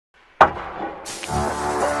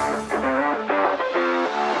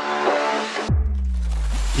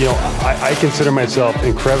I consider myself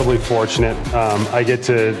incredibly fortunate. I get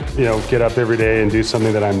to, get up every day and do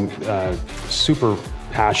something that I'm super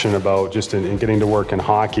passionate about, just in getting to work in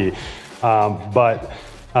hockey. But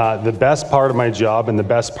the best part of my job and the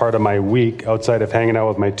best part of my week, outside of hanging out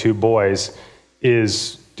with my two boys,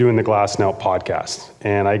 is doing the Glass and Out podcast.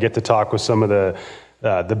 And I get to talk with some of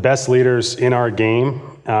the best leaders in our game.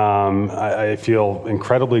 I feel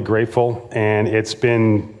incredibly grateful, and it's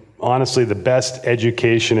been honestly the best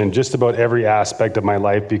education in just about every aspect of my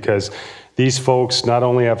life, because these folks not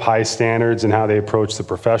only have high standards in how they approach the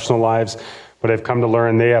professional lives, but I've come to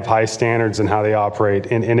learn they have high standards in how they operate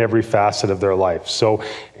in every facet of their life. So,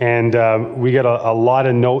 and we get a lot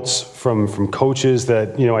of notes from coaches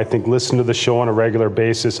that, I think listen to the show on a regular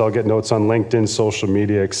basis. I'll get notes on LinkedIn, social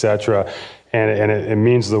media, etc. And it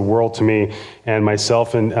means the world to me. And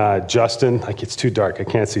myself and Justin, it's too dark, I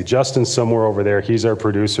can't see. Justin's somewhere over there. He's our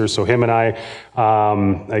producer. So him and I,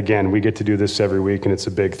 again, we get to do this every week, and it's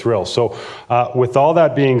a big thrill. So with all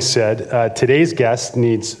that being said, today's guest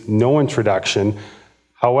needs no introduction.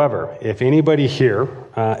 However, if anybody here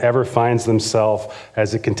ever finds themselves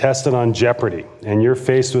as a contestant on Jeopardy, and you're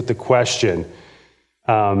faced with the question,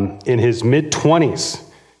 in his mid-20s,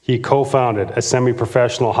 he co-founded a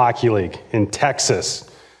semi-professional hockey league in Texas.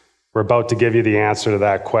 We're about to give you the answer to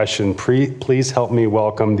that question. Please help me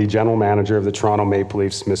welcome the general manager of the Toronto Maple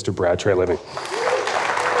Leafs, Mr. Brad Treliving.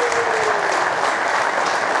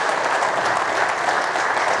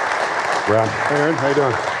 Brad. Hey, Aaron, how you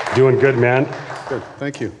doing? Doing good, man. Good,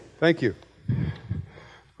 thank you. Thank you.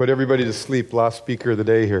 Put everybody to sleep, last speaker of the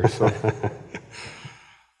day here.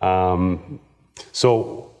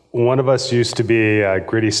 So one of us used to be a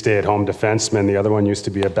gritty stay-at-home defenseman. The other one used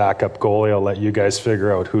to be a backup goalie. I'll let you guys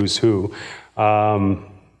figure out who's who. How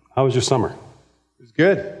was your summer? It was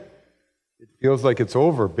good. It feels like it's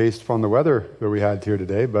over based upon the weather that we had here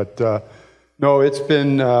today. But no, it's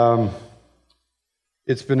been a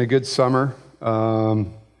good summer.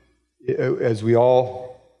 As we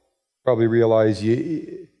all probably realize,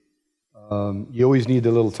 you always need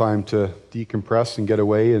a little time to decompress and get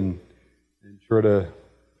away and sort of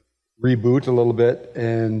reboot a little bit.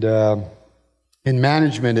 And in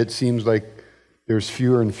management, it seems like there's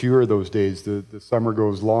fewer and fewer of those days. The summer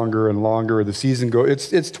goes longer and longer. The season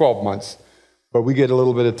it's 12 months, but we get a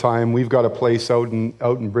little bit of time. We've got a place out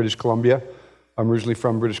in British Columbia. I'm originally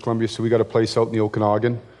from British Columbia, so we got a place out in the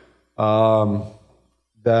Okanagan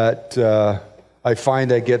that I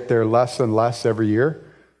find I get there less and less every year.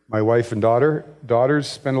 My wife and daughters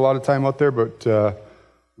spend a lot of time out there, but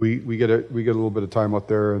we get a little bit of time out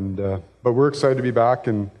there, and but we're excited to be back,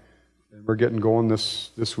 and we're getting going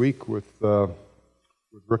this week with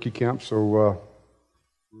rookie camp, so we're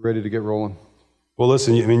ready to get rolling. Well,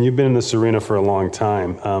 listen, you've been in this arena for a long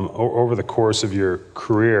time. Over the course of your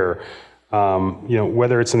career,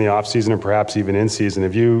 whether it's in the off season or perhaps even in season,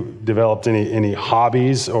 have you developed any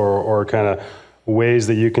hobbies or kind of ways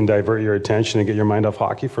that you can divert your attention and get your mind off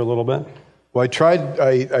hockey for a little bit? Well, I tried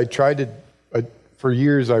to. For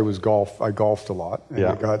years, I golfed a lot, and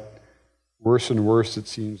it got worse and worse, it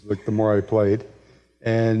seems, like the more I played.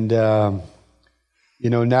 And now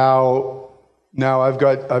I've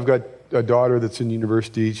got a daughter that's in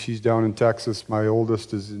university. She's down in Texas. My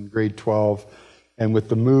oldest is in grade 12, and with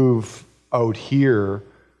the move out here,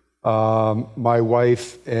 my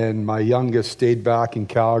wife and my youngest stayed back in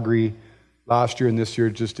Calgary last year and this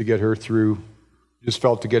year just to get her through. Just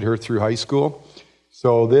felt to get her through high school.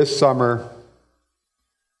 So this summer,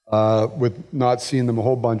 with not seeing them a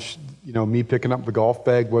whole bunch, me picking up the golf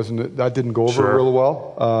bag that didn't go over real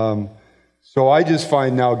well. So I just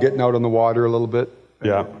find now getting out on the water a little bit,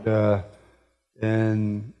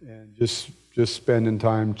 and just spending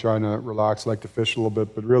time trying to relax. I like to fish a little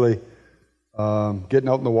bit, but really getting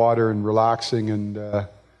out in the water and relaxing and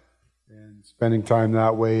spending time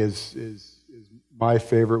that way is my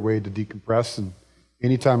favorite way to decompress. And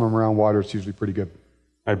anytime I'm around water, it's usually pretty good.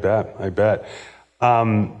 I bet.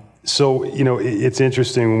 So, it's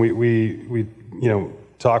interesting when we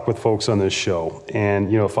talk with folks on this show,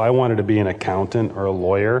 and, if I wanted to be an accountant or a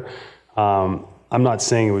lawyer, I'm not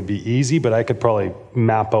saying it would be easy, but I could probably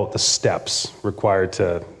map out the steps required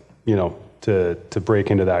to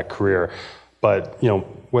break into that career. But,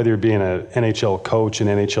 whether you're being an NHL coach, an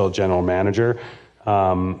NHL general manager,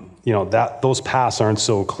 those paths aren't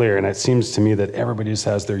so clear. And it seems to me that everybody just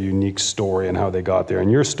has their unique story and how they got there.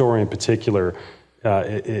 And your story in particular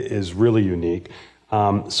is really unique.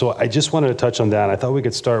 So I just wanted to touch on that. I thought we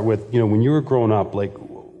could start with, when you were growing up,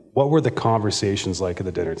 what were the conversations like at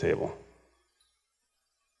the dinner table?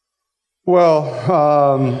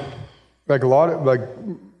 Well,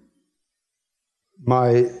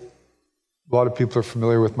 a lot of people are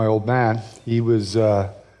familiar with my old man. He was,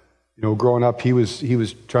 growing up, he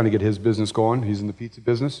was trying to get his business going. He's in the pizza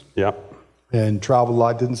business. Yeah. And traveled a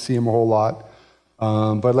lot, didn't see him a whole lot.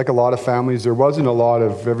 But like a lot of families, there wasn't a lot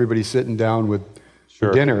of everybody sitting down with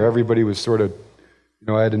dinner. Everybody was sort of,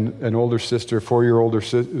 I had an older sister, 4 year older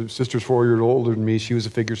sister's 4 years older than me. She was a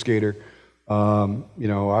figure skater.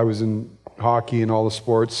 I was in hockey and all the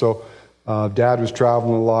sports. So Dad was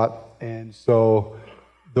traveling a lot, and so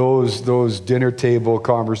those dinner table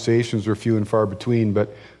conversations were few and far between.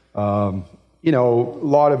 But a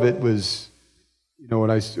lot of it was,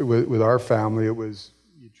 with our family, it was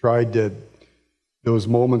you tried to. Those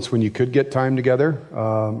moments when you could get time together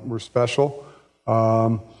were special.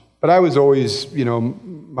 But I was always,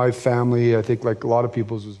 my family, I think like a lot of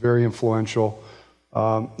people's, was very influential.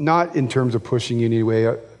 Not in terms of pushing you in any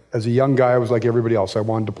way. As a young guy, I was like everybody else. I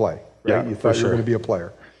wanted to play. Right? Yeah, you thought you were going to be a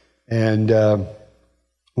player. And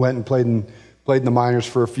went and played in the minors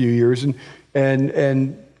for a few years. And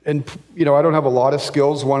I don't have a lot of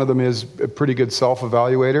skills. One of them is a pretty good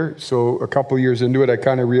self-evaluator. So a couple of years into it, I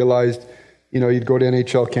kind of realized, you'd go to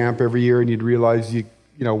NHL camp every year and you'd realize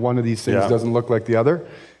one of these things doesn't look like the other.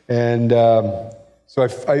 And so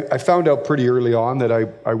I found out pretty early on that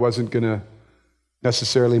I wasn't going to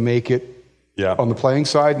necessarily make it on the playing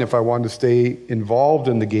side. And if I wanted to stay involved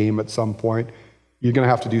in the game at some point, you're going to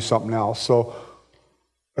have to do something else. So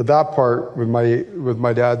at that part, with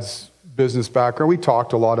my dad's business background, we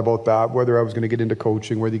talked a lot about that, whether I was going to get into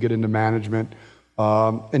coaching, whether you get into management.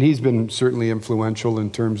 And he's been certainly influential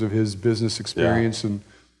in terms of his business experience and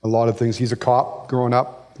a lot of things. He's a cop growing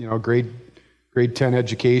up, grade 10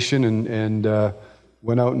 education, and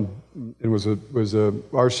went out and was a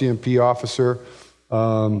RCMP officer.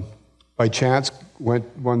 By chance, went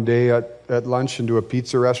one day at lunch into a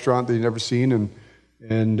pizza restaurant that he'd never seen,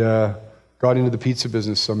 and got into the pizza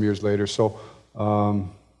business some years later. So,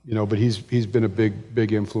 but he's been a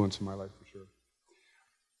big influence in my life.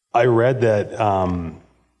 I read that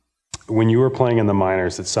when you were playing in the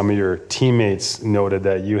minors, that some of your teammates noted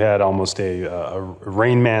that you had almost a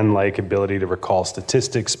Rain Man-like ability to recall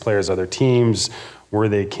statistics, players, other teams, where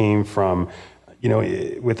they came from.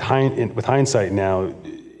 With hindsight now,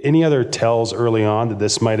 any other tells early on that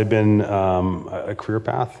this might have been a career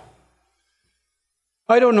path?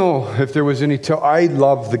 I don't know if there was any tell. I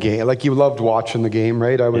loved the game. Like, you loved watching the game,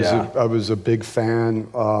 right? I was a big fan.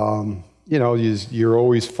 You're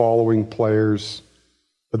always following players,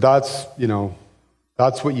 but that's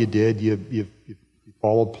what you did. You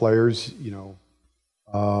followed players.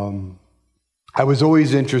 I was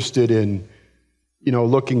always interested in,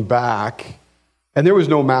 looking back, and there was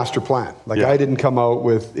no master plan. I didn't come out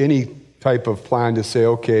with any type of plan to say,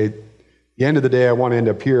 okay, at the end of the day, I want to end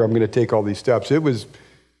up here. I'm going to take all these steps. It was,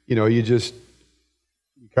 you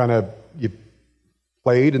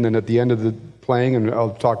played, and then at the end of the playing, and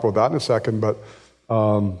I'll talk about that in a second, but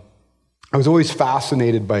I was always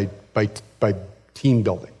fascinated by team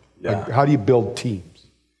building. Like, how do you build teams?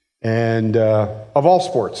 And of all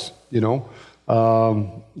sports, I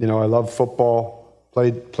love football,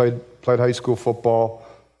 played high school football,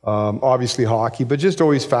 obviously hockey, but just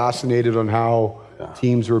always fascinated on how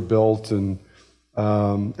teams were built and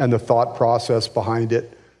the thought process behind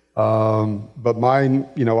it. But mine,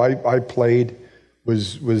 I played,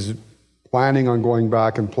 was planning on going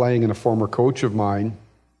back and playing, and a former coach of mine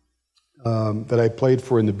that I played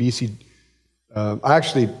for in the BC. I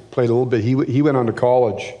actually played a little bit. He went on to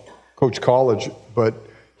college, coached college, but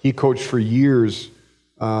he coached for years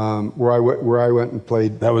where I went and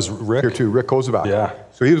played. That was Rick? Here too, Rick Kozubak. Yeah.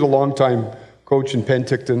 So he was a longtime coach in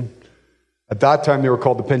Penticton. At that time, they were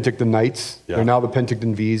called the Penticton Knights. Yeah. They're now the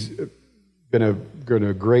Penticton V's. Been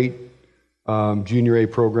a great junior A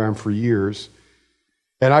program for years.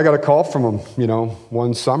 And I got a call from him,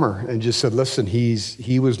 one summer, and just said, listen,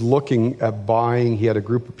 he was looking at buying, he had a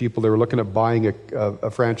group of people that were looking at buying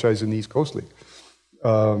a franchise in the East Coast League.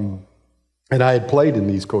 And I had played in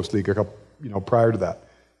the East Coast League prior to that.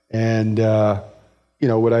 And,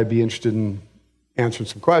 would I be interested in answering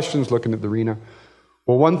some questions, looking at the arena?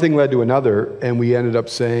 Well, one thing led to another, and we ended up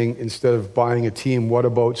saying, instead of buying a team, what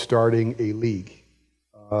about starting a league?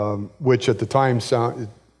 Which at the time sounded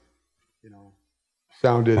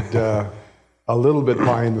a little bit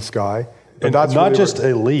pie in the sky. And that's not just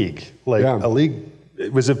a league, a league.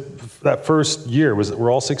 Was it that first year? Were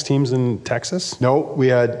all 6 teams in Texas? No, we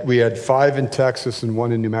had 5 in Texas and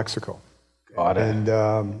 1 in New Mexico. Got it.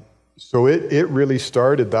 And so it really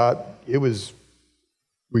started that.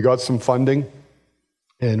 We got some funding,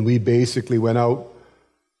 and we basically went out.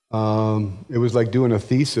 It was like doing a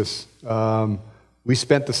thesis. We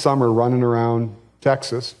spent the summer running around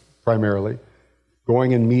Texas primarily,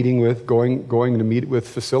 going to meet with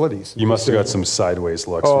facilities. You must have got some sideways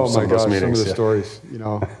looks from some of those meetings. Some of the stories,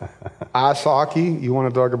 ice hockey. You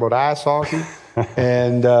want to talk about ice hockey?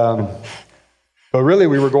 And but really,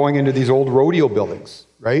 we were going into these old rodeo buildings,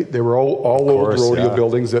 right? They were all old rodeo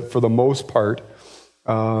buildings that, for the most part,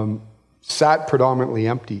 sat predominantly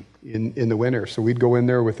empty in the winter. So we'd go in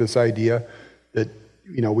there with this idea that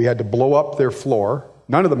we had to blow up their floor.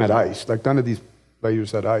 None of them had ice. Like, none of these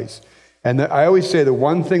players had ice. And I always say the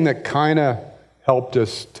one thing that kind of helped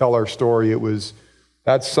us tell our story, it was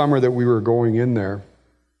that summer that we were going in there,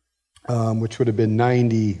 which would have been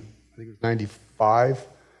 90, I think it was 95,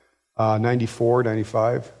 94,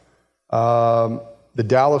 95. The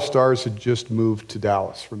Dallas Stars had just moved to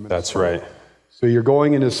Dallas from Minnesota. That's right. So you're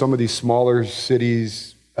going into some of these smaller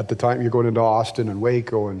cities. At the time, you're going into Austin and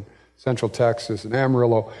Waco and Central Texas and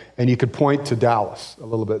Amarillo, and you could point to Dallas a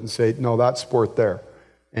little bit and say, no, that sport there.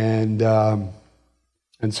 And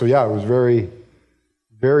so, yeah, it was very,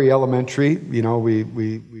 very elementary. We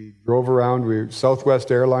drove around. We were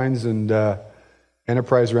Southwest Airlines and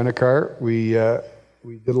Enterprise Rent-A-Car. We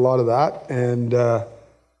did a lot of that, and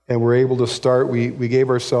we're able to start. We gave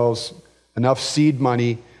ourselves enough seed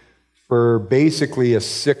money for basically a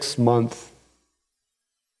 6-month,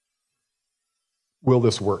 will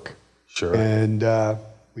this work? Sure. And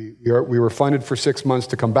we were funded for 6 months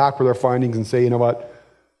to come back with our findings and say, you know what,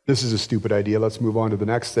 this is a stupid idea, let's move on to the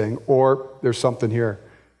next thing, or there's something here.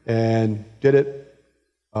 And did it,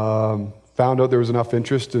 found out there was enough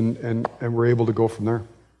interest, and we're able to go from there.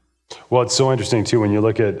 Well, it's so interesting too when you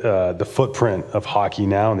look at the footprint of hockey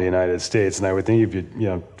now in the United States, and I would think if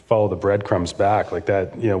you follow the breadcrumbs back like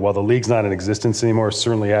that, while the league's not in existence anymore, it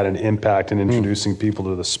certainly had an impact in introducing people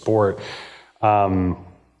to the sport. When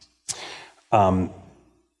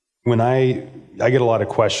I get a lot of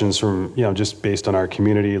questions from, just based on our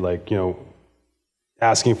community, like,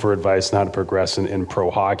 asking for advice on how to progress in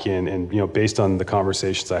pro hockey. And based on the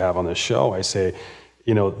conversations I have on this show, I say,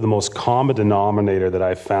 the most common denominator that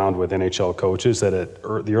I found with NHL coaches that at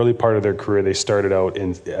the early part of their career, they started out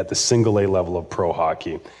at the single A level of pro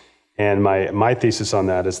hockey. And my thesis on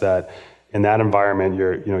that is that in that environment,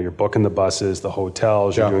 you're booking the buses, the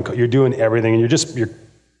hotels, you're doing everything, and you're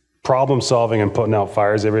problem solving and putting out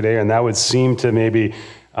fires every day. And that would seem to maybe, be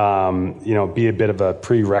a bit of a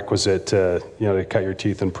prerequisite to cut your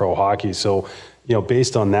teeth in pro hockey. So,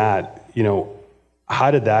 based on that,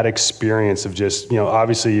 how did that experience of just,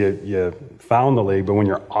 obviously you found the league, but when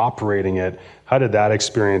you're operating it, how did that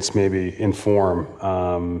experience maybe inform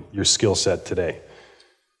your skill set today?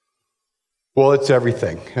 Well, it's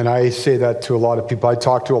everything. And I say that to a lot of people. I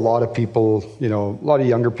talk to a lot of people, a lot of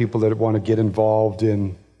younger people that want to get involved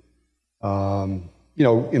in,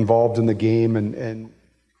 involved in the game. And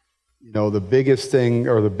the biggest thing,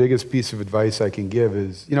 or the biggest piece of advice I can give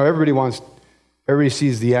is, everybody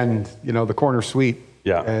sees the end, the corner suite,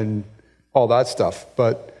 and all that stuff.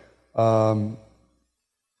 But,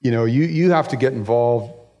 you have to get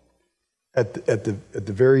involved at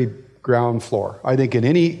the very ground floor. I think in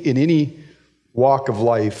any walk of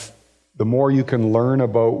life, the more you can learn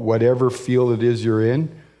about whatever field it is you're in,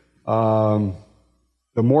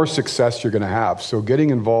 the more success you're going to have. So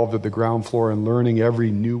getting involved at the ground floor and learning every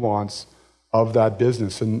nuance of that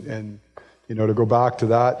business, and to go back to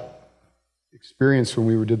that experience when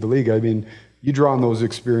we did the league, I mean, you draw on those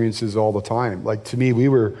experiences all the time. Like, to me, we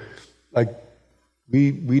were like,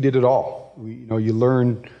 we did it all. You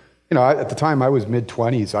learn. At the time I was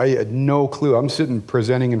mid-20s. I had no clue. I'm sitting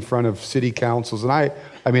presenting in front of city councils, and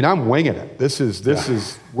I'm winging it.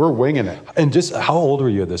 We're winging it. And just how old were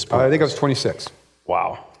you at this point? I think I was 26.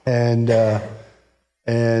 Wow. And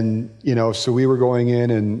so we were going in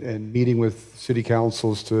and meeting with city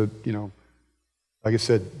councils to, like I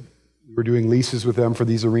said, we were doing leases with them for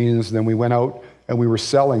these arenas, and then we went out and we were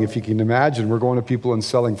selling. If you can imagine, we're going to people and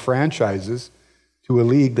selling franchises to a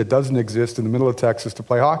league that doesn't exist in the middle of Texas to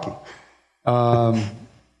play hockey. And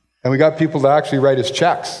we got people to actually write us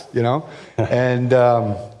checks, And but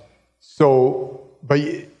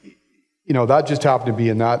that just happened to be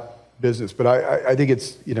in that business. But I think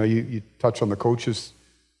it's, you touch on the coaches,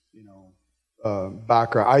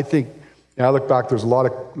 background. I think, I look back, there's a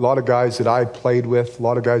lot of guys that I played with, a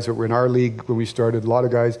lot of guys that were in our league when we started, a lot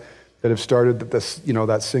of guys that have started at this,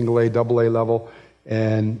 that single A, double A level.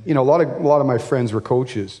 And, a lot of my friends were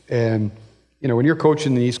coaches. And, when you're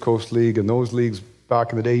coaching the East Coast League and those leagues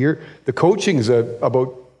back in the day, the coaching is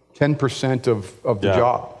about 10% of the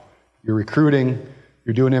job. You're recruiting,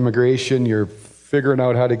 you're doing immigration, you're figuring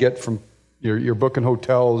out how to get from, you're booking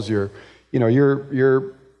hotels, you're head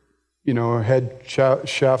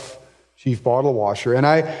chef, chief bottle washer. And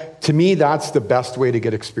to me, that's the best way to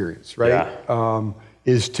get experience, right? Yeah.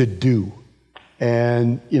 Is to do.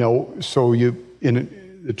 And, so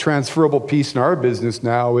the transferable piece in our business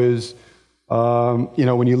now is,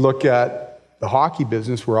 when you look at the hockey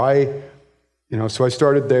business where so I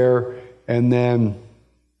started there, and then,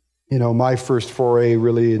 my first foray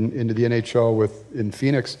really into the NHL in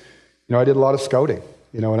Phoenix, I did a lot of scouting,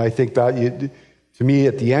 and I think that to me,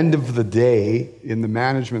 at the end of the day, in the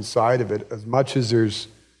management side of it, as much as there's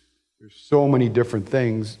so many different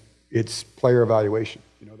things, it's player evaluation.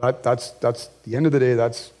 That's the end of the day.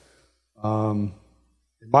 That's in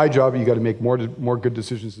my job. You got to make more good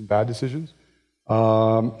decisions than bad decisions,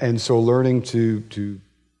 and so learning to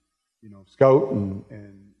scout and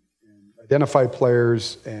identify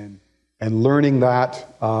players and learning that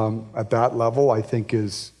at that level, I think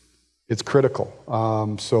it's critical.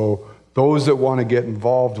 So those that want to get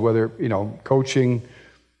involved, whether coaching,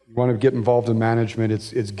 you want to get involved in management,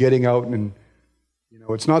 it's getting out and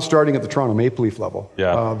it's not starting at the Toronto Maple Leaf level.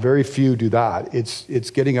 Yeah. Very few do that. It's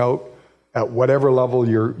getting out at whatever level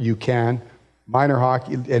you can, minor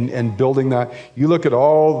hockey, and building that. You look at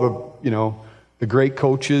all the great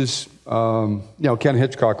coaches. Ken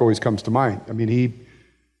Hitchcock always comes to mind. I mean,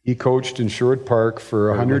 he coached in Sherwood Park for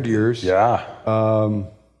 100 years. Yeah.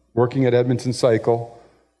 Working at Edmonton Cycle,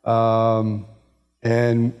 and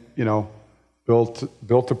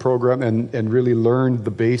built a program and really learned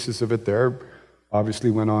the basis of it there.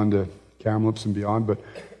 Obviously went on to Kamloops and beyond, but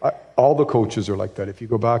all the coaches are like that. If you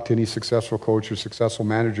go back to any successful coach or successful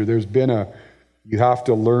manager, there's been you have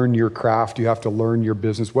to learn your craft, you have to learn your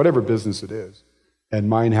business, whatever business it is. And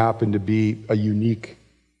mine happened to be a unique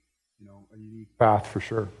path for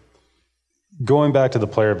sure. Going back to the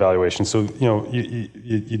player evaluation, so you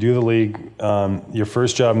do the league. Your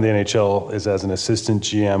first job in the NHL is as an assistant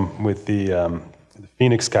GM with the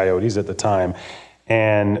Phoenix Coyotes at the time.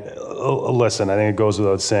 And listen, I think it goes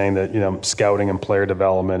without saying that scouting and player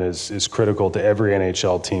development is critical to every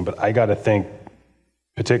NHL team. But I got to think,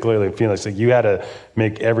 particularly Phoenix, like you had to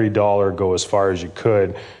make every dollar go as far as you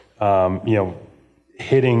could.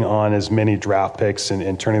 Hitting on as many draft picks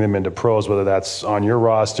and turning them into pros, whether that's on your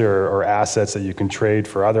roster or assets that you can trade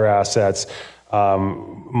for other assets,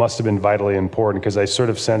 must have been vitally important, because I sort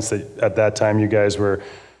of sense that at that time you guys were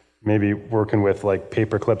maybe working with like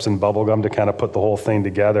paper clips and bubble gum to kind of put the whole thing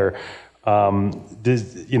together.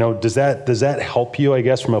 Does that help you, I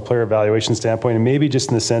guess, from a player evaluation standpoint, and maybe just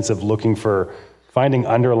in the sense of finding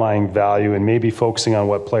underlying value and maybe focusing on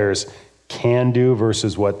what players can do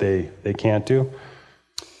versus what they can't do?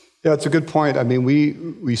 Yeah, it's a good point. I mean,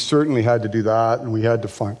 we certainly had to do that, and we had to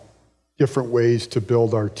find different ways to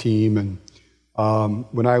build our team. And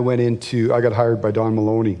when I got hired by Don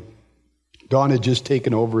Maloney. Don had just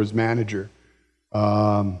taken over as manager,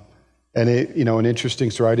 and an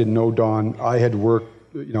interesting story. I didn't know Don. I had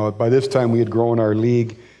worked. By this time we had grown our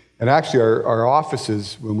league, and actually our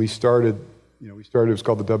offices when we started. It was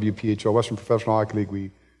called the WPHL, Western Professional Hockey League.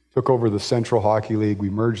 We took over the Central Hockey League.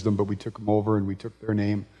 We merged them, but we took them over and we took their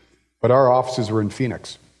name. But our offices were in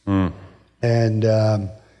Phoenix. And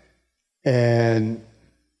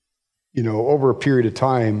over a period of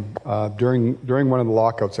time, during one of the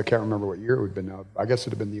lockouts, I can't remember what year it would have been now. I guess it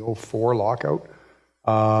would have been the 2004 lockout.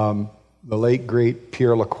 The late, great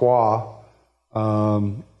Pierre Lacroix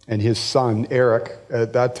and his son, Eric,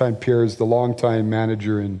 at that time, Pierre is the longtime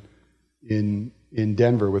manager in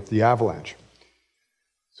Denver with the Avalanche.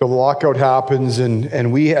 So the lockout happens,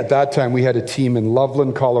 and we, at that time, we had a team in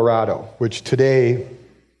Loveland, Colorado, which today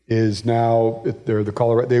is now, they're the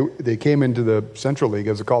Colorado, they came into the Central League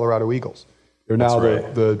as the Colorado Eagles. They're now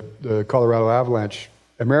the Colorado Avalanche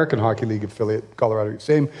American Hockey League affiliate, Colorado.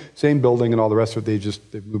 Same building and all the rest of it,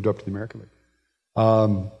 they've moved up to the American League.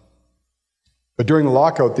 But during the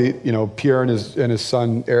lockout, Pierre and his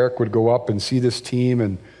son Eric would go up and see this team,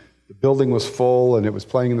 and the building was full and it was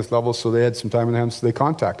playing in this level, so they had some time in their hands. So they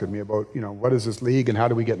contacted me about, what is this league and how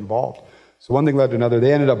do we get involved? So one thing led to another.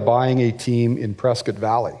 They ended up buying a team in Prescott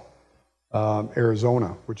Valley,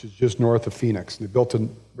 Arizona, which is just north of Phoenix. And they built a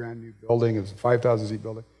brand new building. It was a 5,000-seat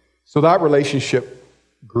building. So that relationship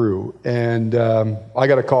grew. And I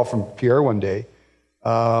got a call from Pierre one day.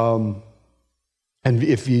 And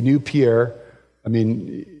if you knew Pierre, I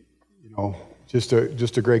mean, just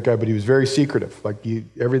a great guy, but he was very secretive. Like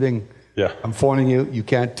everything. Yeah. I'm phoning you. You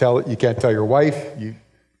can't tell it. You can't tell your wife.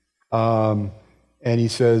 And he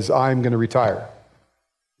says, I'm going to retire.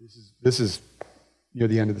 This is near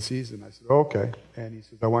the end of the season. I said, oh, okay. And he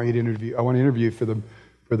says, I want to interview for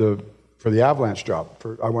the Avalanche job.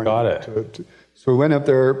 So we went up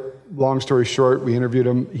there. Long story short, we interviewed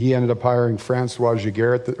him. He ended up hiring Francois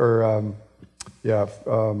Giguère,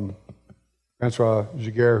 Francois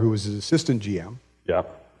Giguère, who was his assistant GM. Yeah.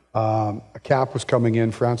 A cap was coming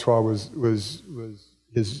in. Francois was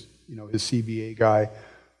his his CBA guy.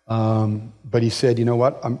 But he said, you know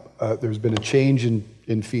what? There's been a change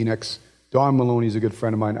in Phoenix. Don Maloney's a good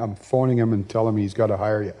friend of mine. I'm phoning him and telling him he's got to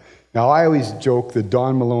hire you. Now, I always joke that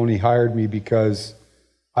Don Maloney hired me because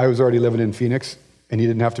I was already living in Phoenix, and he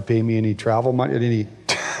didn't have to pay me any travel money, any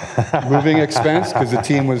moving expense, because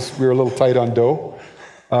we were a little tight on dough.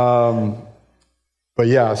 But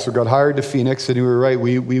yeah, so got hired to Phoenix, and you were right.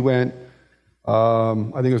 We went. I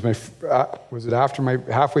think it was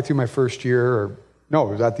halfway through my first year, or no,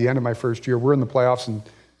 it was at the end of my first year. We're in the playoffs in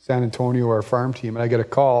San Antonio, our farm team, and I get a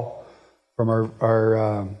call from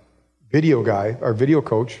our video guy, our video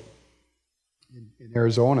coach in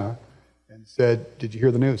Arizona, and said, "Did you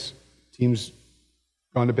hear the news? Team's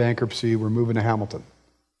gone to bankruptcy. We're moving to Hamilton."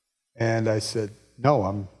 And I said,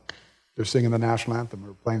 "No, they're singing the national anthem.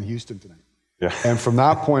 We're playing Houston tonight." Yeah. And from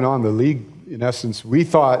that point on, the league, in essence, we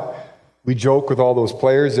joke with all those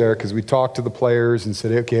players there because we talked to the players and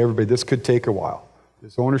said, "Okay, everybody, this could take a while.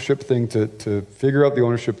 This ownership thing, to figure out the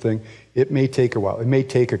ownership thing, it may take a while. It may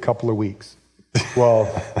take a couple of weeks." Well,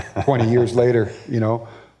 20 years later,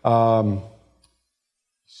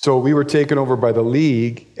 so we were taken over by the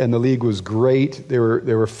league, and the league was great. They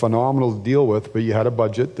were phenomenal to deal with, but you had a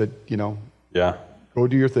budget that, yeah, go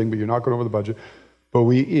do your thing, but you're not going over the budget. But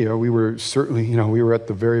we were certainly, we were at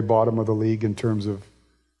the very bottom of the league in terms of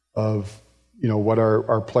what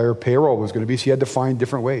our player payroll was going to be. So you had to find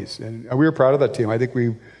different ways, and we were proud of that team. I think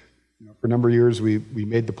for a number of years, we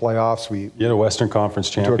made the playoffs. You had a Western Conference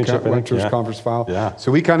championship. Western Conference final. Yeah.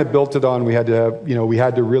 So we kind of built it on. We had to have,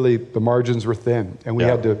 the margins were thin, and we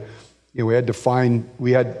had to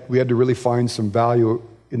really find some value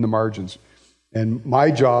in the margins. And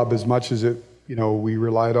my job, as much as we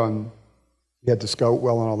relied on, we had to scout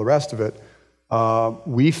well and all the rest of it.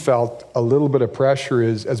 We felt a little bit of pressure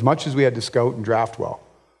as much as we had to scout and draft well.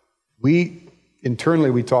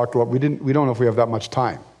 Internally we talked a lot. We don't know if we have that much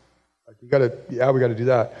time. We got to do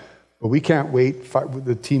that, but we can't wait.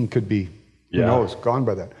 The team could be, who knows, gone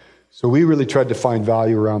by then. So we really tried to find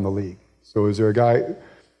value around the league. So is there a guy,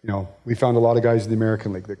 we found a lot of guys in the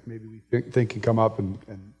American League that maybe we think can come up,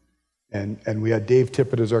 and we had Dave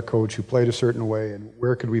Tippett as our coach who played a certain way, and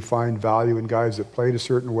where could we find value in guys that played a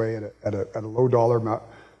certain way at a low dollar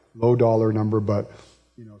number, but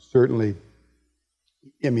certainly,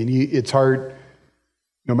 it's hard.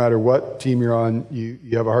 No matter what team you're on, you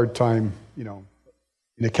have a hard time,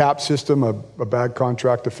 in a cap system, a bad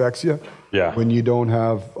contract affects you. Yeah. When you don't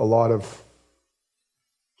have a lot of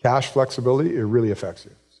cash flexibility, it really affects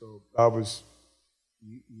you. So that was,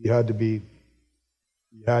 you had to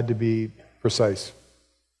be precise.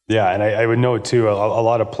 Yeah, and I would note too, a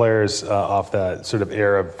lot of players off that sort of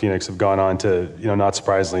era of Phoenix have gone on to, not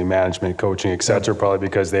surprisingly, management, coaching, et cetera, probably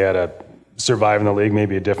because they had to survive in the league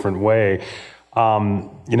maybe a different way.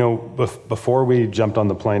 Before we jumped on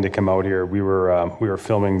the plane to come out here, we were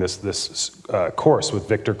filming this course with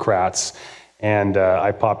Victor Kratz, and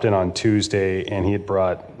I popped in on Tuesday, and he had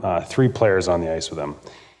brought 3 players on the ice with him,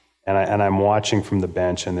 and I'm watching from the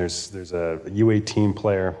bench, and there's a U18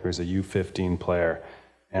 player, there's a U15 player,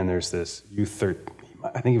 and there's this U13.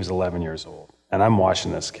 I think he was 11 years old, and I'm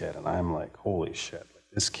watching this kid, and I'm like, holy shit,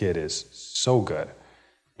 this kid is so good.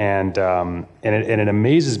 And it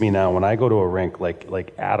amazes me now when I go to a rink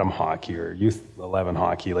like Atom Hockey or Youth 11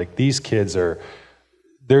 Hockey, like these kids they're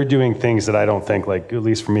doing things that I don't think, like, at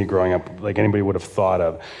least for me growing up, like anybody would have thought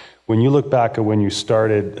of. When you look back at when you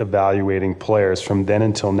started evaluating players from then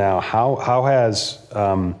until now, how has,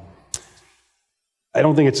 I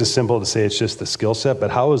don't think it's as simple to say it's just the skill set, but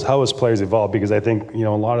how has players evolved? Because I think, a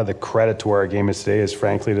lot of the credit to where our game is today is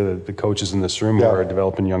frankly to the coaches in this room who are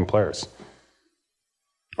developing young players.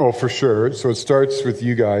 Oh, for sure. So it starts with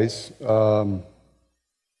you guys.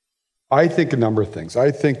 I think a number of things.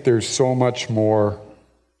 I think there's so much more.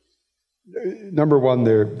 Number one,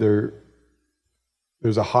 there's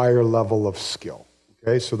a higher level of skill.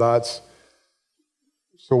 Okay, so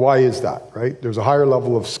why is that, right? There's a higher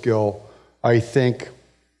level of skill. I think,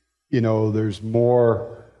 there's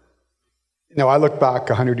more. I look back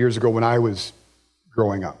 100 years ago when I was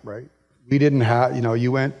growing up, right? We didn't have,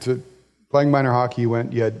 you went to playing minor hockey, you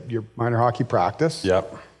had your minor hockey practice.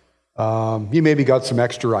 Yep. You maybe got some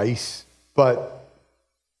extra ice, but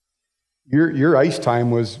your ice time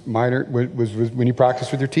was when you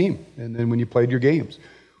practiced with your team and then when you played your games.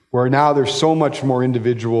 Where now there's so much more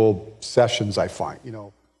individual sessions, I find,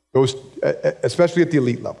 those, especially at the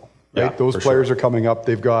elite level. right? Yeah, Those players are coming up.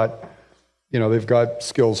 They've got, they've got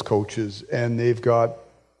skills coaches and they've got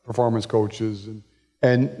performance coaches.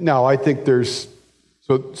 And now I think there's,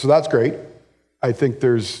 so that's great. I think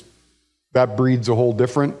that breeds a whole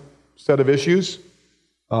different set of issues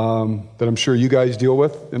that I'm sure you guys deal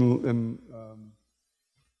with. And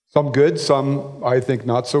some good, some I think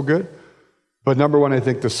not so good. But number one, I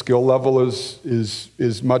think the skill level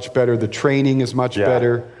is much better. The training is much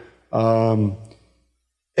better.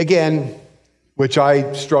 Again, which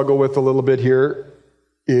I struggle with a little bit here,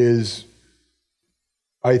 is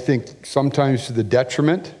I think sometimes to the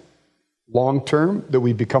detriment, long term, that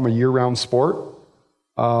we become a year-round sport.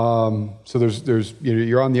 So there's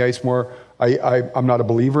you're on the ice more. I'm not a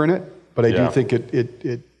believer in it, but I do think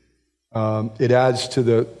it adds to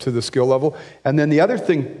the skill level. And then the other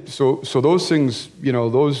thing, so those things,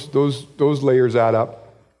 those layers add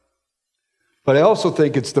up. But I also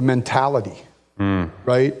think it's the mentality,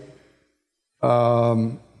 right?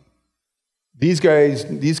 These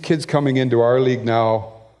kids coming into our league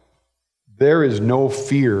now, there is no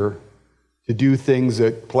fear to do things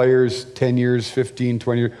that players 10 years, 15,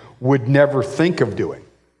 20 years would never think of doing.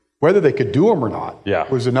 Whether they could do them or not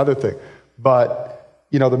was another thing. But,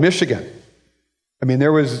 the Michigan, I mean,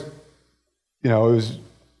 there was, it was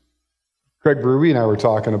Craig Berube and I were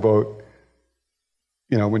talking about,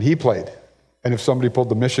 when he played, and if somebody pulled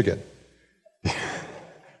the Michigan,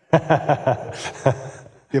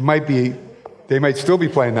 they might still be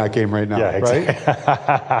playing that game right now,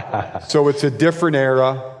 right? So it's a different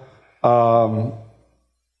era,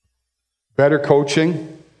 better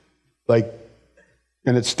coaching,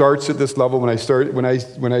 and it starts at this level. When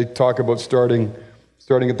I talk about starting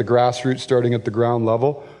at the grassroots, starting at the ground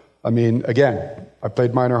level. I mean, again, I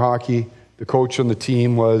played minor hockey. The coach on the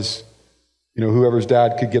team was, whoever's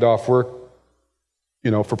dad could get off work,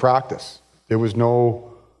 for practice. There was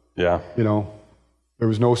no, there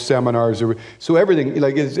was no seminars. So everything,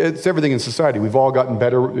 it's everything in society. We've all gotten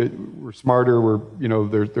better. We're smarter.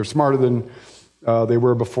 They're smarter than they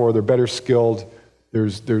were before. They're better skilled.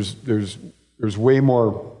 There's way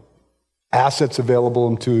more assets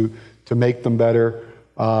available to make them better.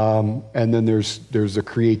 And then there's a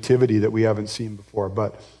creativity that we haven't seen before.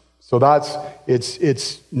 But so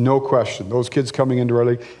it's no question. Those kids coming into our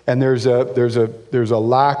league, and there's a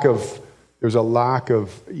lack of,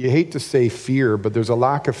 you hate to say fear, but there's a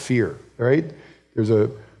lack of fear, right? There's a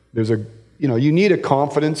you need a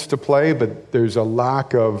confidence to play, but there's a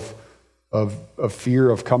lack of fear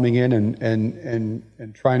of coming in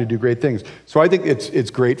and trying to do great things. So I think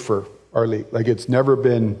it's great for our league. It's never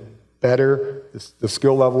been better. The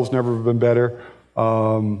skill level's never been better.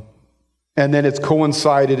 And then it's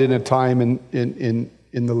coincided in a time in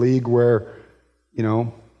the league where,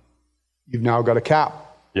 you've now got a cap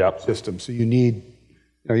system. So you need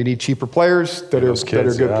cheaper players that are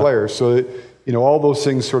good players. So all those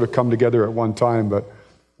things sort of come together at one time. But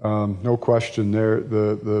no question,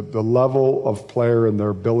 the level of player and their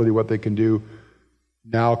ability, what they can do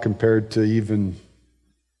now compared to even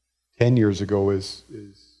 10 years ago is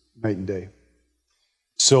night and day.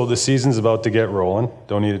 So the season's about to get rolling.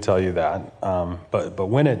 Don't need to tell you that. But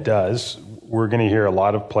when it does, we're going to hear a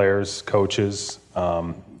lot of players, coaches,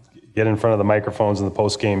 get in front of the microphones in the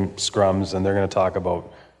post-game scrums, and they're going to talk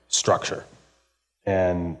about structure.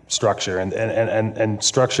 And structure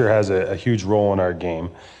has a huge role in our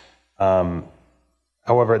game.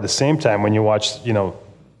 However, at the same time, when you watch, the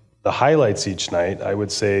highlights each night, I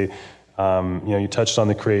would say, you touched on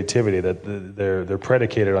the creativity, that they're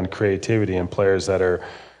predicated on creativity and players that are,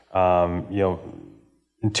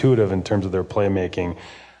 intuitive in terms of their playmaking.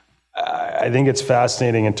 I think it's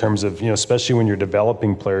fascinating in terms of, especially when you're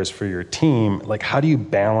developing players for your team, how do you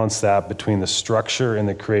balance that between the structure and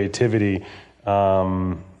the creativity?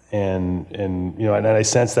 And I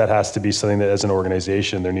sense that has to be something that, as an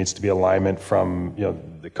organization, there needs to be alignment from,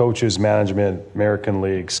 the coaches, management, American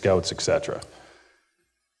League, scouts, etc.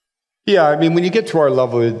 Yeah, I mean, when you get to our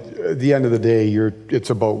level, at the end of the day, it's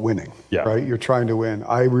about winning, right? You're trying to win.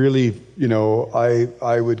 I really,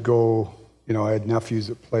 I would go, I had nephews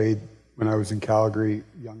that played when I was in Calgary,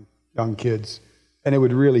 young kids, and it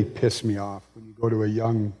would really piss me off when you go to a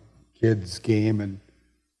young kid's game and,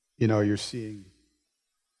 you're seeing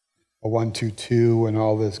a 1-2-2 and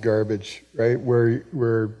all this garbage, right? Where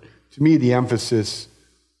to me, the emphasis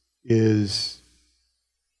is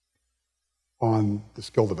on the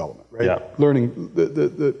skill development, right? Yeah. Learning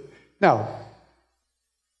now,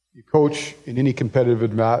 you coach in any competitive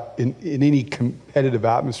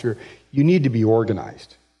atmosphere, you need to be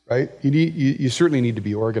organized, right? You certainly need to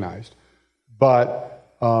be organized. But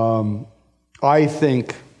I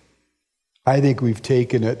think I think we've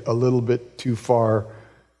taken it a little bit too far,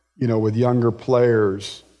 with younger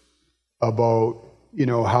players about,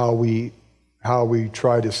 how we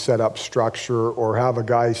try to set up structure or have a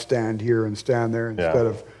guy stand here and stand there instead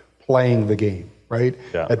of playing the game, right?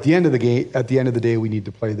 Yeah. At the end of the day, we need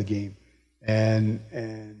to play the game. And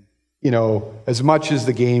as much as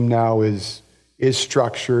the game now is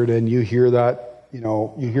structured, and you hear that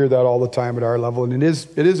all the time at our level, and it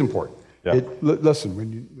is important. Yeah. Listen,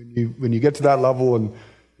 when you get to that level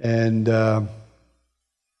and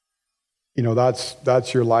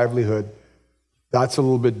that's your livelihood, that's a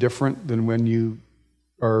little bit different than when you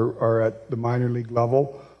are at the minor league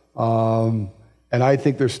level. And I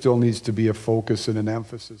think there still needs to be a focus and an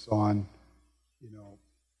emphasis on,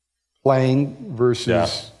 playing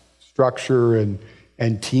versus structure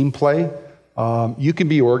and team play. You can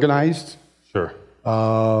be organized. Sure.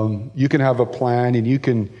 You can have a plan, and you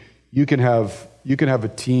can have a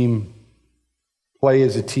team play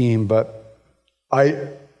as a team. But I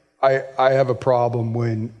have a problem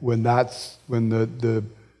when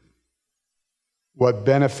what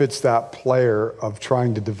benefits that player of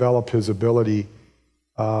trying to develop his ability,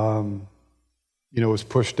 is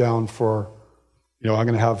pushed down for, I'm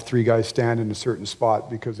going to have 3 guys stand in a certain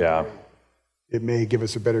spot because it may give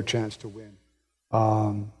us a better chance to win.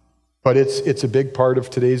 But it's a big part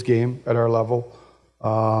of today's game at our level.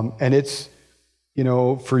 And it's,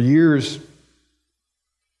 for years,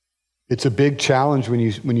 it's a big challenge when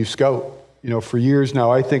you scout. For years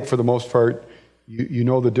now, I think for the most part,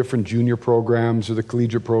 the different junior programs or the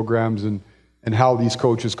collegiate programs and how these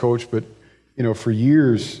coaches coach. But, for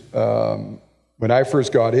years, when I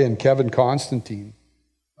first got in, Kevin Constantine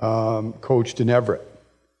coached in Everett.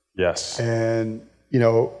 Yes. And,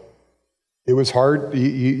 it was hard.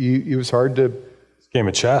 It was hard to... It's a game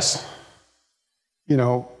of chess.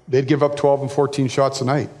 They'd give up 12 and 14 shots a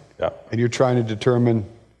night. Yeah. And you're trying to determine,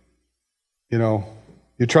 you're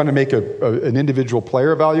trying to make an individual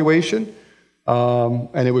player evaluation.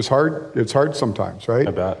 And it was hard. It's hard sometimes, right?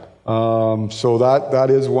 I bet. So that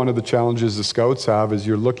is one of the challenges the scouts have, is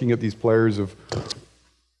you're looking at these players of,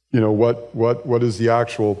 what is the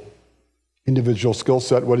actual individual skill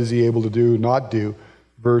set? What is he able to do, not do,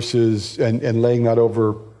 versus, and laying that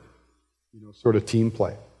over, sort of team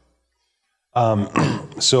play.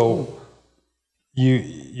 So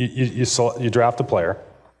you draft a player,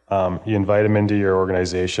 you invite him into your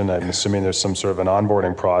organization. I'm assuming there's some sort of an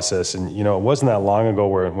onboarding process. And, it wasn't that long ago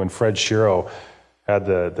when Fred Shiro had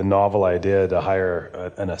the novel idea to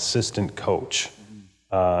hire an assistant coach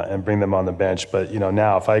and bring them on the bench. But,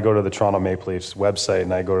 now if I go to the Toronto Maple Leafs website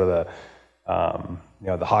and I go to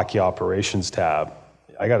the hockey operations tab,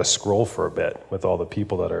 I got to scroll for a bit with all the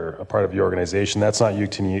people that are a part of your organization. That's not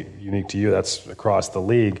unique to you. That's across the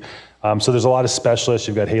league. So there's a lot of specialists.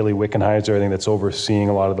 You've got Haley Wickenheiser, I think, that's overseeing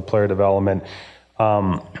a lot of the player development.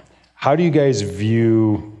 How do you guys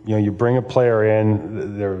view, you bring a player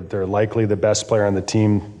in, they're likely the best player on the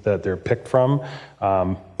team that they're picked from,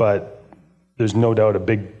 but there's no doubt a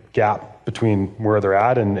big gap between where they're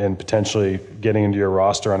at and potentially getting into your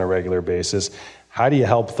roster on a regular basis. How do you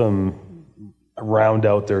help them round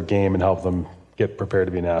out their game and help them get prepared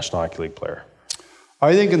to be a National Hockey League player?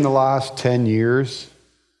 I think in the last 10 years,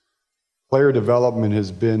 player development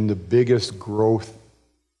has been the biggest growth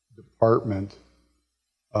department.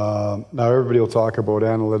 Now everybody will talk about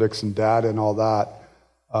analytics and data and all that,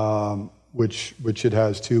 which it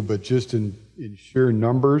has too, but just in sheer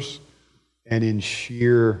numbers and in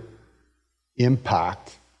sheer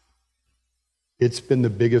impact, it's been the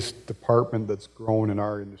biggest department that's grown in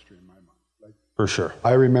our industry. For sure.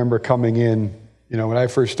 I remember coming in, when I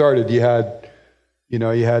first started, we had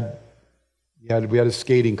a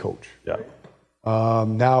skating coach. Yeah.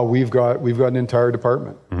 Now we've got an entire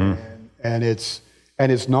department, and it's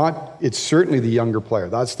certainly the younger player.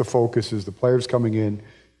 That's the focus, is the players coming in.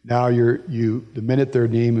 Now the minute their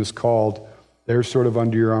name is called, they're sort of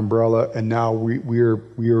under your umbrella, and now we're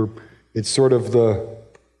it's sort of the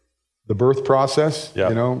birth process. Yeah.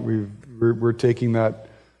 We're taking that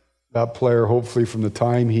player, hopefully from the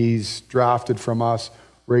time he's drafted from us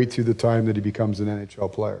right through the time that he becomes an NHL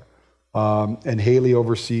player. And Haley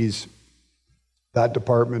oversees that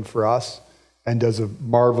department for us and does a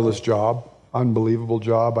marvelous job, unbelievable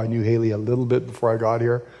job. I knew Haley a little bit before I got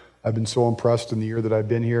here. I've been so impressed in the year that I've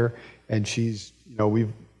been here. And she's,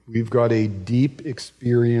 we've got a deep,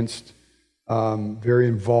 experienced, very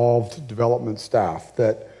involved development staff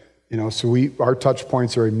that, so our touch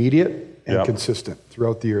points are immediate and consistent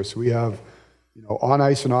throughout the year. So we have, on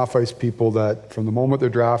ice and off ice people that from the moment they're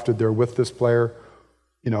drafted, they're with this player.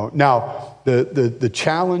 Now the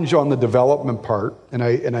challenge on the development part, and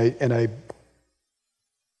I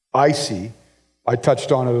I see, I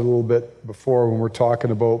touched on it a little bit before when we're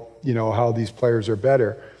talking about, how these players are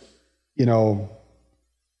better, so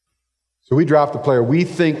we draft a player. We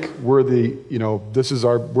think we're the,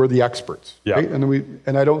 we're the experts, right?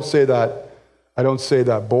 And I don't say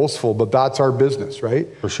that boastful, but that's our business, right?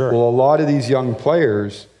 For sure. Well, a lot of these young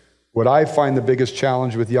players, what I find the biggest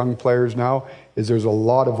challenge with young players now is there's a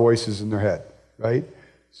lot of voices in their head, right?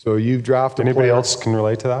 So you've drafted anybody else can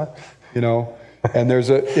relate to that? And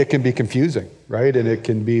it can be confusing, right? And it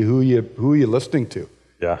can be who you're listening to.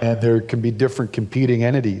 Yeah. And there can be different competing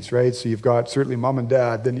entities, right? So you've got certainly mom and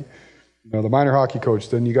dad, then the minor hockey coach,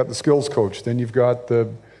 then you got the skills coach, then you've got the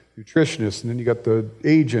nutritionist, and then you got the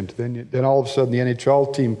agent, then all of a sudden the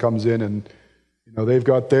NHL team comes in and they've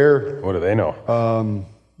got their what do they know?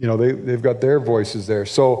 They've got their voices there.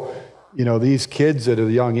 So these kids at a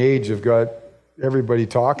young age have got everybody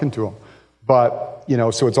talking to them. But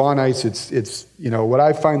so it's on ice. It's what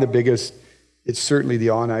I find the biggest. It's certainly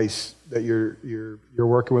the on ice that you're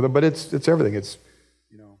working with them, but it's everything. It's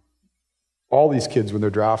all these kids when they're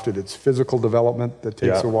drafted. It's physical development that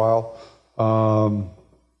takes a while,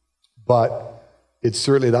 but it's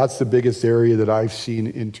certainly that's the biggest area that I've seen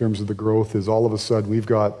in terms of the growth. Is all of a sudden we've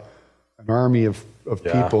got an army of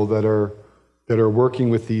people that are working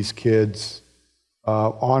with these kids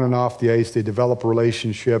on and off the ice. They develop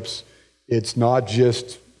relationships. It's not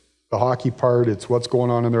just the hockey part, it's what's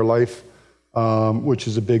going on in their life, which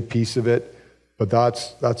is a big piece of it. But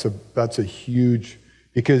that's a huge,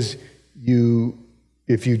 because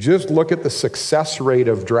if you just look at the success rate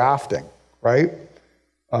of drafting, right?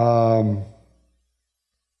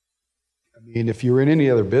 If you were in any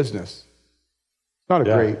other business, it's not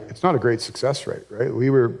a great success rate, right?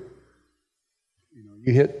 You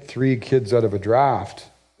hit 3 kids out of a draft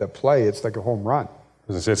that play, it's like a home run.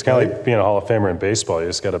 It's kind of like being a Hall of Famer in baseball. You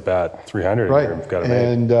just got to bat 300. Right. You've got to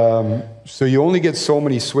and so you only get so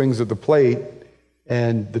many swings at the plate,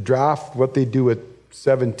 and the draft, what they do at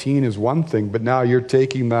 17 is one thing, but now you're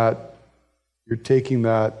taking that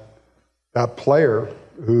player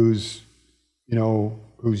who's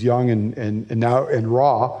young and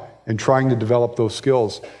raw and trying to develop those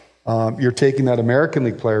skills. You're taking that American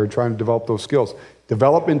League player and trying to develop those skills.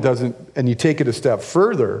 Development doesn't, and you take it a step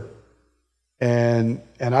further, and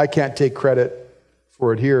I can't take credit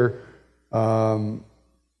for it here.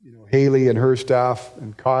 Haley and her staff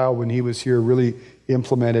and Kyle, when he was here, really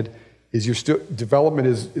implemented is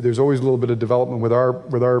there's always a little bit of development with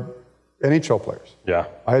our NHL players. Yeah.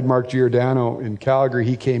 I had Mark Giordano in Calgary.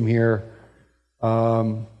 He came here,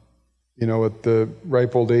 at the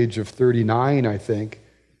ripe old age of 39, I think,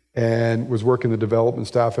 and was working the development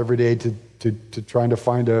staff every day to trying to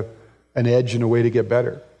find an edge and a way to get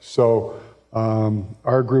better. So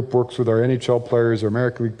our group works with our NHL players, our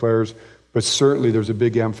American League players, but certainly there's a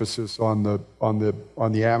big emphasis on the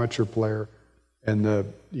amateur player and the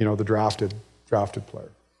drafted player.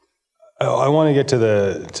 I want to get to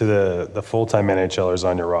the full-time NHLers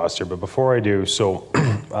on your roster, but before I do, so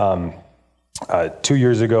 2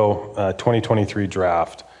 years ago, 2023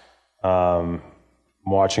 draft, I'm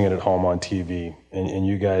watching it at home on TV, and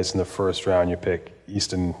you guys in the first round, you pick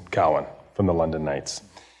Easton Cowan from the London Knights.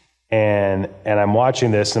 And I'm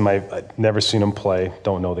watching this, and I've never seen him play,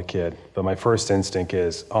 don't know the kid, but my first instinct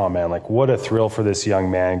is, oh man, like what a thrill for this young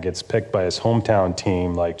man, gets picked by his hometown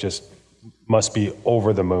team, like just must be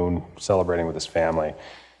over the moon celebrating with his family.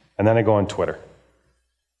 And then I go on Twitter,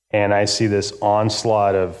 and I see this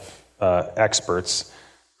onslaught of experts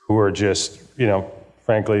who are just,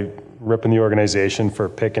 frankly, ripping the organization for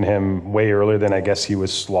picking him way earlier than I guess he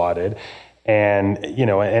was slotted. And,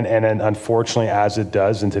 and unfortunately, as it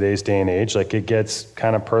does in today's day and age, like it gets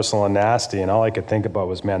kind of personal and nasty. And all I could think about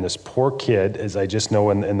was, man, this poor kid, as I just know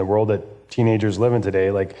in the world that teenagers live in today,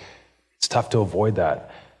 like it's tough to avoid that.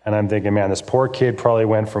 And I'm thinking, man, this poor kid probably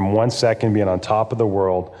went from 1 second being on top of the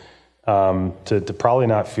world to probably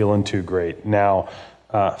not feeling too great. Now,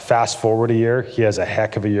 fast forward a year, he has a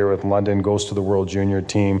heck of a year with London, goes to the World Junior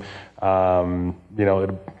team.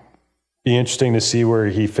 It'd be interesting to see where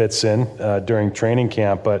he fits in during training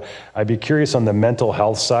camp, but I'd be curious on the mental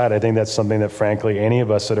health side. I think that's something that, frankly, any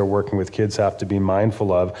of us that are working with kids have to be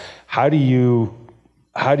mindful of. How do you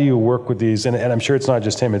work with these? And I'm sure it's not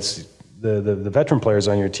just him, it's the veteran players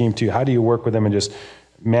on your team too. How do you work with them and just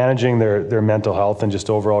managing their mental health and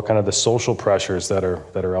just overall kind of the social pressures that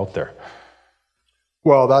are out there?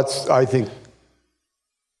 Well, I think,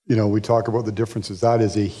 we talk about the differences. That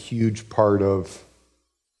is a huge part of,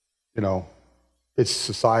 it's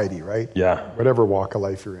society, right? Yeah. Whatever walk of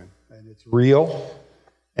life you're in. And it's real,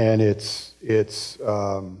 and it's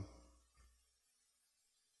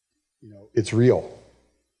real.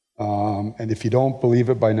 And if you don't believe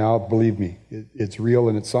it by now, believe me, it's real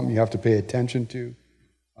and it's something you have to pay attention to.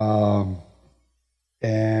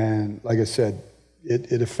 And like I said,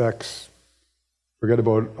 it affects, forget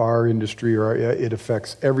about our industry, it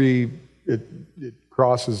affects it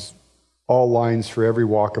crosses all lines for every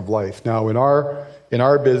walk of life. Now, in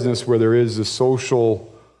our business where there is a social,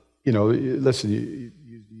 listen, you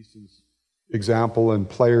use Easton's example and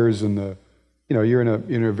players and you're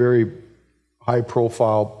in a very high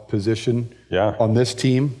profile position on this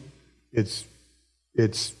team. It's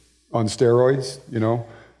on steroids,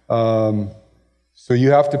 so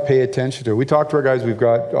you have to pay attention to it. We talk to our guys. We've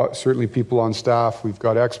got certainly people on staff. We've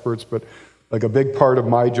got experts, but like a big part of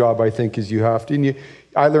my job, I think, is you have to.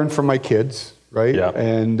 I learn from my kids, right? Yeah.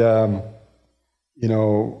 And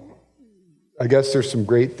I guess there's some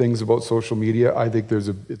great things about social media. I think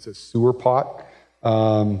it's a sewer pot,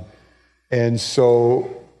 and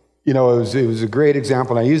so it was a great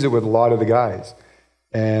example. And I use it with a lot of the guys,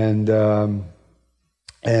 and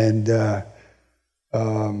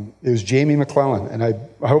it was Jamie McClellan, and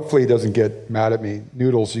hopefully he doesn't get mad at me.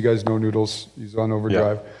 Noodles, you guys know Noodles, he's on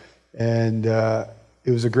Overdrive. Yeah. And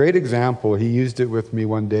it was a great example. He used it with me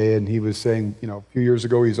one day, and he was saying, a few years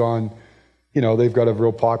ago he's on, they've got a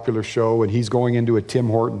real popular show, and he's going into a Tim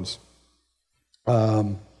Hortons,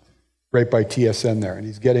 right by TSN there, and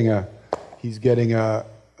he's getting a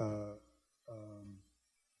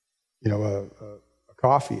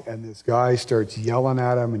coffee, and this guy starts yelling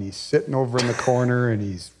at him, and he's sitting over in the corner, and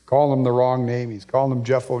he's calling him the wrong name. He's calling him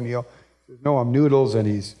Jeff O'Neill. He says, "No, I'm Noodles," and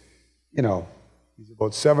he's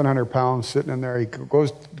about 700 pounds sitting in there. He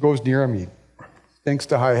goes near him. He stinks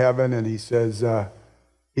to high heaven, and he says,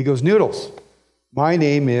 he goes, "Noodles, my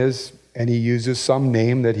name is," and he uses some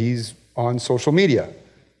name that he's on social media,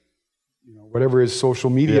 whatever his social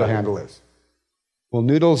media handle is. Well,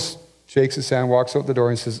 Noodles shakes his hand, walks out the door,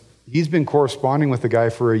 and says, he's been corresponding with the guy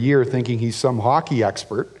for a year thinking he's some hockey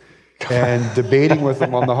expert and debating with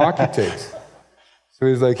him on the hockey takes. So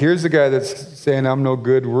he's like, here's the guy that's saying I'm no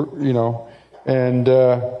good, and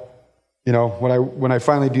when I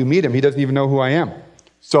finally do meet him, he doesn't even know who I am.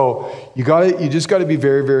 So you just got to be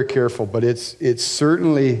very, very careful. But it's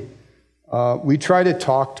certainly, we try to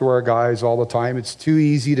talk to our guys all the time. It's too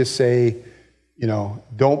easy to say,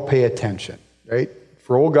 don't pay attention, right?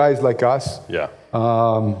 For old guys like us. Yeah.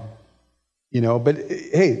 But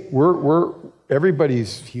hey,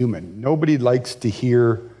 everybody's human. Nobody likes to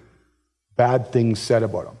hear bad things said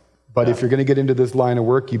about them. But if you're going to get into this line of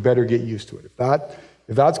work, you better get used to it. If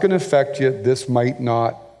that's going to affect you, this might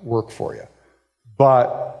not work for you.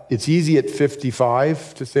 But it's easy at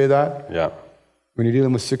 55 to say that. Yeah. When you're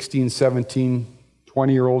dealing with 16, 17,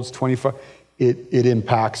 20-year-olds, 25, it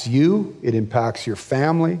impacts you. It impacts your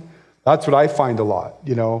family. That's what I find a lot,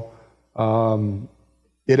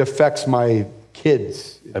 It affects my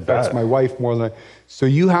kids. It affects my wife more than so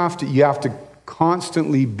you have to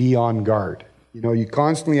constantly be on guard. You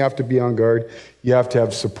constantly have to be on guard. You have to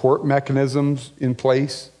have support mechanisms in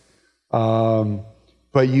place.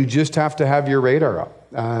 But you just have to have your radar up.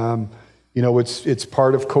 It's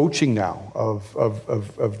part of coaching now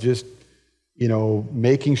of just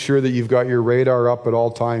making sure that you've got your radar up at all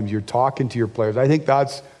times. You're talking to your players. I think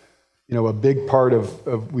that's a big part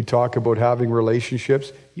of we talk about having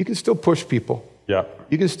relationships. You can still push people. Yeah.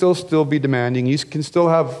 You can still be demanding. You can still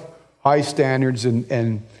have high standards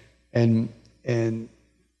and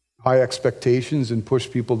high expectations and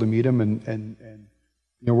push people to meet them. And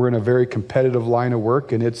we're in a very competitive line of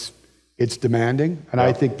work, and it's demanding. And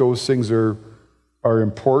I think those things are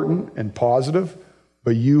important and positive,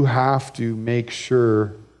 but you have to make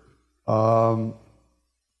sure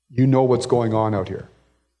you know what's going on out here.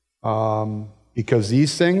 Because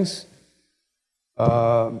these things,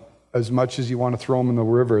 as much as you want to throw them in the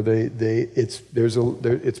river, it's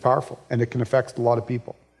powerful, and it can affect a lot of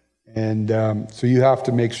people. And so you have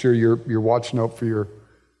to make sure you're watching out for your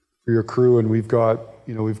crew. And we've got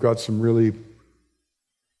some really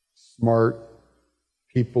smart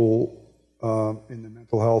people in the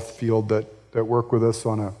mental health field that work with us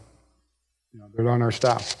they're on our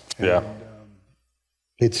staff. And,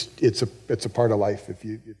 it's a part of life. If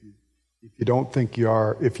you don't think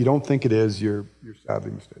it is, you're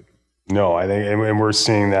sadly mistaken. No, I think, and we're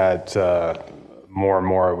seeing that more and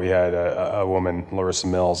more. We had a woman, Larissa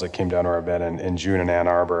Mills, that came down to our event in June in Ann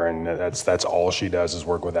Arbor, and that's all she does is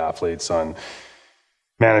work with athletes on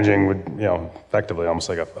managing with effectively almost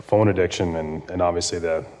like a phone addiction, and obviously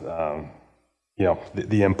the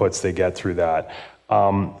inputs they get through that.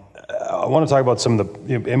 I want to talk about some of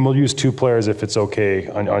the, and we'll use two players if it's okay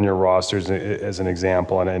on your rosters as an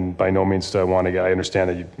example. And by no means do I want to get. I understand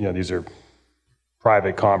that these are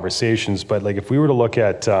private conversations. But like if we were to look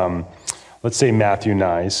at, let's say Matthew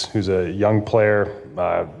Nyes, who's a young player,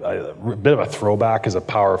 a bit of a throwback as a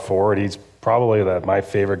power forward. He's probably my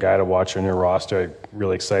favorite guy to watch on your roster. I'm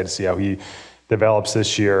really excited to see how he develops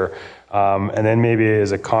this year. And then maybe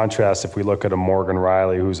as a contrast, if we look at a Morgan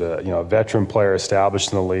Riley, who's a veteran player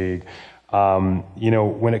established in the league,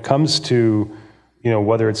 when it comes to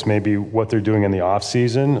whether it's maybe what they're doing in the off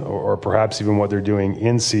season or perhaps even what they're doing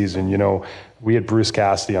in season, we had Bruce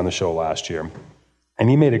Cassidy on the show last year, and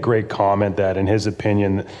he made a great comment that in his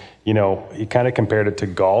opinion, he kind of compared it to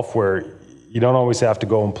golf, where you don't always have to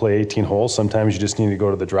go and play 18 holes. Sometimes you just need to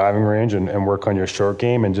go to the driving range and work on your short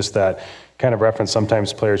game. And just that kind of reference,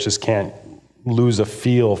 sometimes players just can't lose a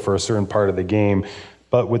feel for a certain part of the game.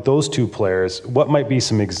 But with those two players, what might be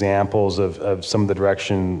some examples of some of the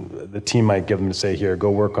direction the team might give them to say, here,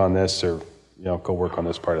 go work on this, or go work on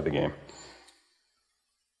this part of the game?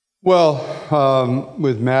 Well,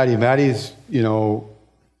 with Maddie's,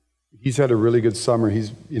 he's had a really good summer.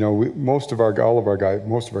 He's, most of our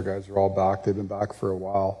guys are all back. They've been back for a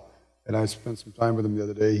while. And I spent some time with him the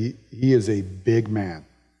other day. He is a big man.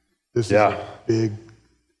 This is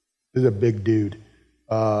a big dude.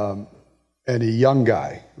 And a young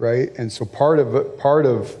guy, right? And so part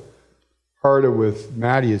of with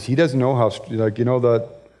Matty is he doesn't know how, that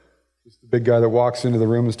just the big guy that walks into the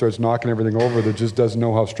room and starts knocking everything over that just doesn't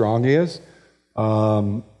know how strong he is.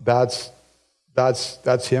 That's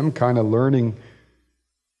him kind of learning,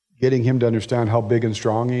 getting him to understand how big and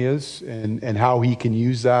strong he is and how he can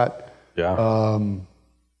use that,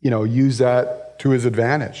 use that to his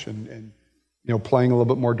advantage and playing a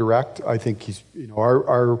little bit more direct. I think he's,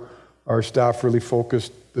 our staff really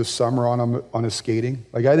focused this summer on his skating.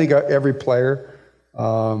 Like I think every player,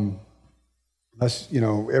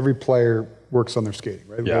 every player works on their skating,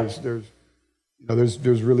 right? Yeah.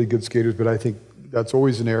 There's really good skaters, but I think that's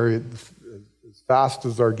always an area. As fast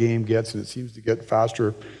as our game gets, and it seems to get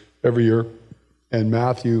faster every year. And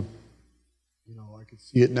Matthew, I could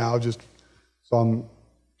see it now. Just saw him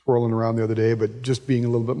twirling around the other day, but just being a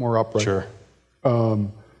little bit more upright. Sure.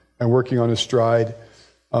 And working on his stride.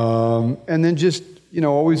 And then just,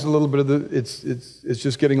 always a little bit of it's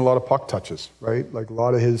just getting a lot of puck touches, right? Like a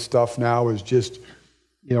lot of his stuff now is just,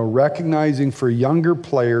 recognizing for younger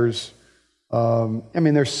players,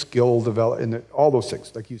 their skill development, and all those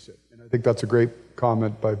things, like you said. And I think that's a great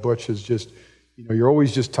comment by Butch, is just, you're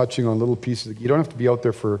always just touching on little pieces. You don't have to be out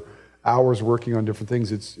there for hours working on different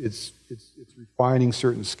things. It's refining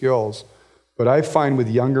certain skills. But I find with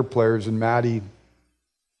younger players, and Matty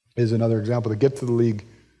is another example, to get to the league,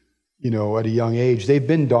 at a young age, they've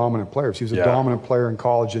been dominant players. He was a dominant player in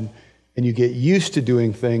college, and you get used to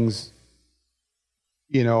doing things,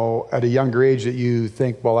 at a younger age that you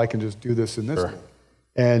think, well, I can just do this in this. Sure.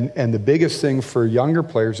 And the biggest thing for younger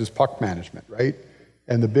players is puck management, right?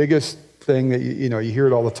 And the biggest thing that you hear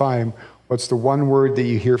it all the time. What's the one word that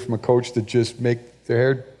you hear from a coach that just make their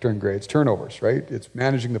hair turn gray? It's turnovers, right? It's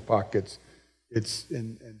managing the puck. And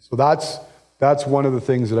so that's one of the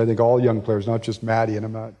things that I think all young players, not just Matty, and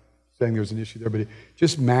I'm not saying there's an issue there, but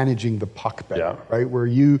just managing the puck better, right? Where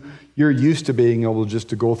you're used to being able just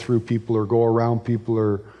to go through people or go around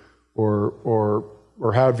people or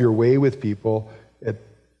have your way with people.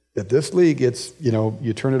 At this league, it's,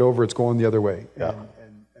 you turn it over, it's going the other way. Yeah.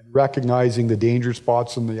 And recognizing the danger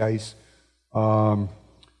spots on the ice.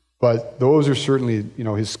 But those are certainly,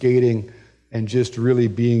 his skating and just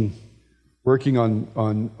really working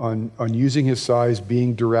on using his size,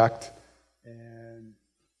 being direct. And,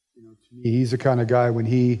 to me, he's the kind of guy when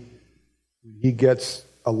he gets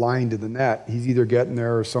a line to the net, he's either getting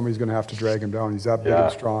there or somebody's going to have to drag him down. He's that big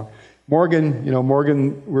and strong. Morgan,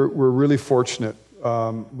 we're really fortunate.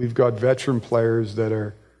 We've got veteran players that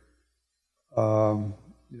are,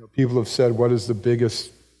 people have said, what was the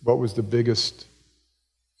biggest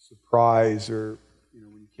surprise, or,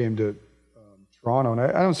 when you came to Toronto? And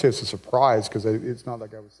I don't say it's a surprise, because it's not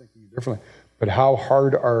like I was thinking differently, but how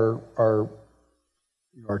hard our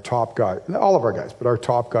top guy, all of our guys, but our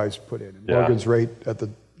top guys put in. And Morgan's right at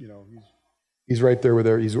the, he's right there with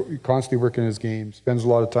her. He's constantly working his game, spends a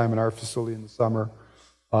lot of time in our facility in the summer.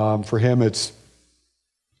 For him, it's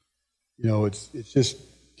just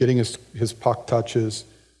getting his puck touches.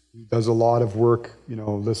 He does a lot of work,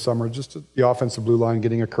 this summer, just at the offensive blue line,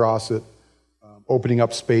 getting across it, opening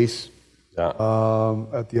up space at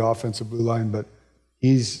the offensive blue line. But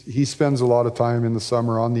he spends a lot of time in the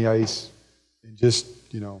summer on the ice and just,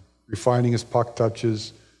 refining his puck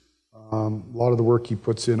touches. A lot of the work he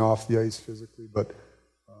puts in off the ice physically, but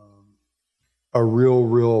a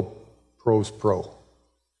real pro's pro.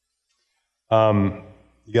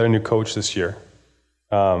 You got a new coach this year.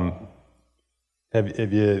 Have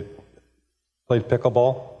you played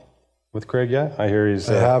pickleball with Craig yet? I hear he's...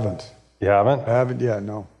 I haven't. You haven't? I haven't yet,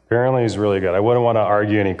 no. Apparently he's really good. I wouldn't want to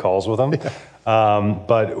argue any calls with him.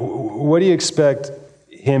 But what do you expect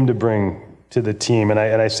him to bring to the team? And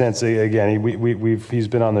I sense, again, he's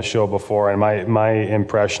been on the show before, and my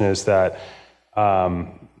impression is that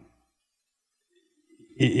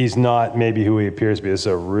he's not maybe who he appears to be. This is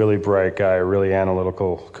a really bright guy, a really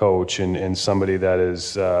analytical coach, and somebody that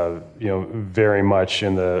is very much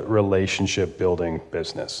in the relationship building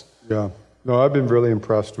business. Yeah. No, I've been really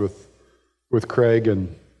impressed with Craig,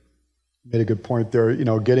 and made a good point there. I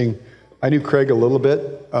knew Craig a little bit.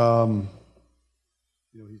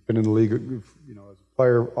 He's been in the league, as a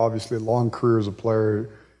player, obviously a long career as a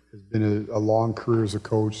player, has been a long career as a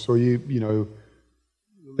coach. So the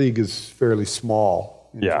league is fairly small.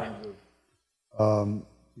 Yeah. You're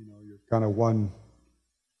kind of one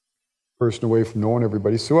person away from knowing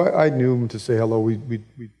everybody. So I knew him to say hello. We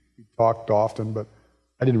talked often, but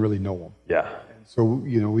I didn't really know him. Yeah. And so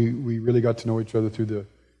we really got to know each other through the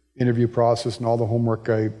interview process and all the homework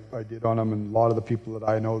I did on him, and a lot of the people that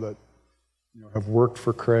I know that have worked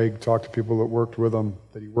for Craig, talked to people that worked with him,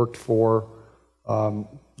 that he worked for, all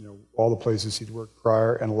the places he'd worked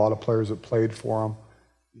prior, and a lot of players that played for him.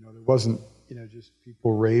 There wasn't just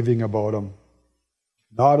people raving about him.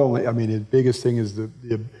 Not only, the biggest thing is the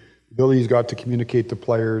ability he's got to communicate to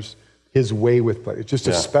players, his way with players. It's just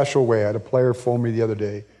a special way. I had a player phone me the other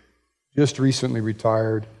day, just recently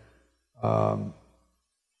retired,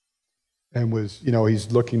 and was,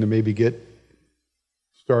 he's looking to maybe get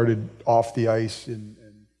started off the ice, and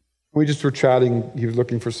we just were chatting. He was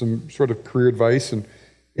looking for some sort of career advice, and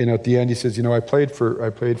at the end he says, I played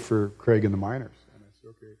for Craig in the minors. And I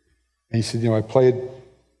said, okay. And he said, I played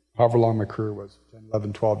however long my career was, 10,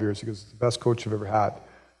 11, 12 years. He goes, it's the best coach I've ever had.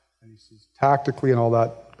 And he says, tactically and all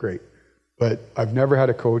that, great. But I've never had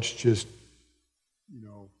a coach just,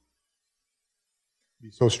 be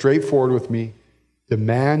so straightforward with me,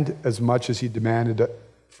 demand as much as he demanded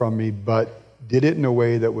from me, but did it in a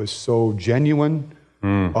way that was so genuine,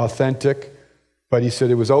 authentic. But he said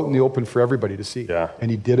it was out in the open for everybody to see. Yeah. And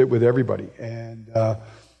he did it with everybody. And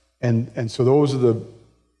so those are the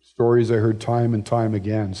stories I heard time and time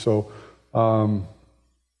again. So, and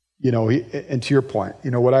to your point,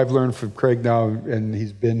 what I've learned from Craig now, and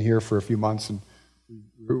he's been here for a few months, and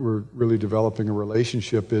we're really developing a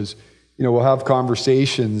relationship, is, we'll have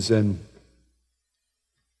conversations, and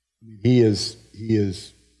he is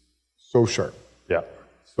so sharp. Yeah.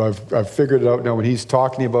 So I've figured it out now. When he's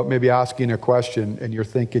talking about maybe asking a question, and you're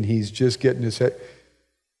thinking he's just getting his head,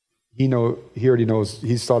 he already knows.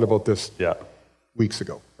 He's thought about this weeks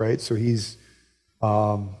ago, right? So he's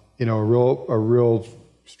a real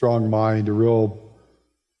strong mind, a real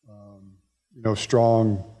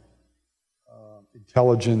strong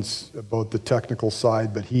intelligence about the technical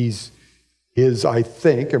side, but I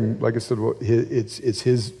think, and like I said, it's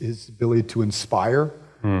his ability to inspire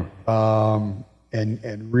and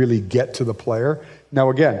really get to the player. Now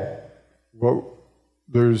again,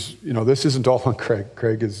 this isn't all on Craig.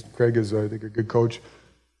 Craig is I think a good coach.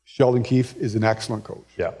 Sheldon Keefe is an excellent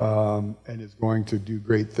coach, and is going to do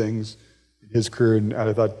great things in his career. And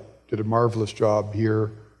I thought did a marvelous job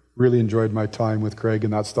here. Really enjoyed my time with Craig,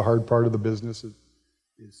 and that's the hard part of the business. Is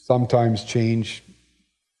sometimes change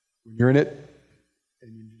when you're in it,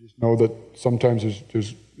 and you just know that sometimes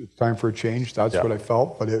it's time for a change. That's what I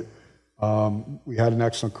felt. But we had an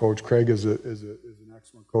excellent coach. Craig is an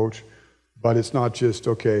excellent coach, but it's not just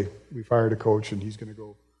okay. We've hired a coach, and he's going to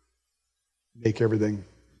go make everything.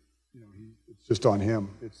 It's just on him.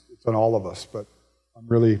 It's on all of us. But I'm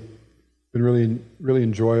been really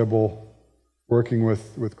enjoyable working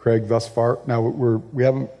with Craig thus far. Now we're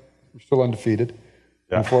still undefeated.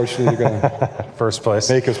 Yeah. Unfortunately, they're going to first place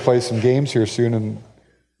make us play some games here soon.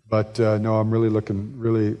 But no, I'm really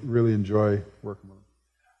really enjoy working with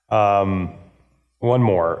him. One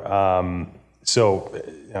more. So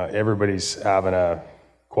everybody's having a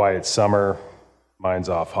quiet summer. Mine's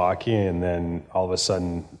off hockey, and then all of a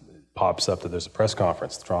sudden it pops up that there's a press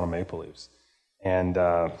conference, the Toronto Maple Leafs, and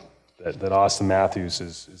that Austin Matthews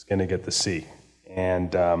is going to get the C.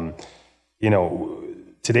 And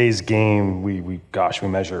today's game, we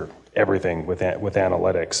measure everything with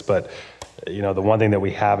analytics, but the one thing that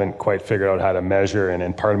we haven't quite figured out how to measure,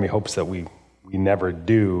 and part of me hopes that we never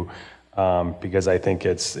do, because I think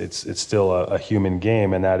it's still a human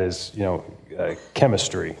game, and that is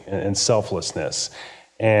chemistry and selflessness.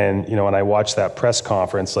 And when I watched that press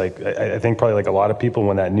conference, I think probably like a lot of people,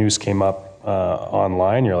 when that news came up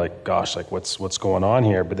online, you're like, gosh, what's going on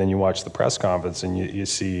here? But then you watch the press conference and you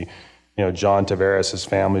see you know, John Tavares, his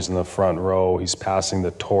family's in the front row. He's passing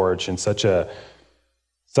the torch in such a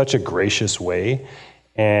gracious way.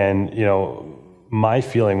 And, you know, my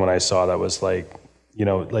feeling when I saw that was like, you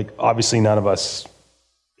know, like obviously none of us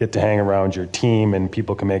get to hang around your team and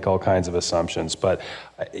people can make all kinds of assumptions. But,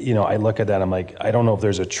 you know, I look at that, I'm like, I don't know if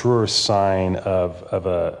there's a truer sign of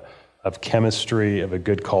chemistry, of a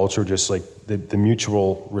good culture, just like the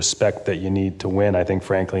mutual respect that you need to win, I think,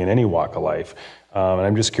 frankly, in any walk of life. And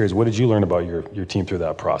I'm just curious, what did you learn about your team through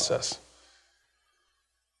that process?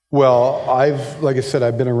 Well, like I said,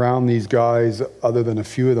 I've been around these guys, other than a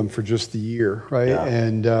few of them, for just a year, right?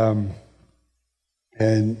 Yeah.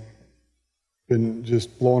 And been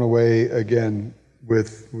just blown away again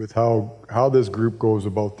with how this group goes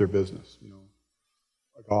about their business. You know,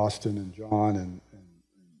 like Austin and John and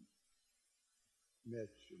Mitch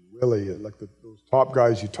and Willie, like those top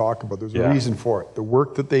guys you talk about. There's a reason for it. The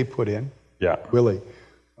work that they put in. Yeah. Willie,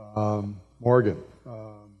 Morgan.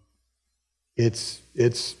 It's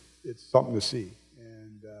something to see.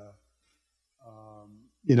 And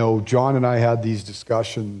you know, John and I had these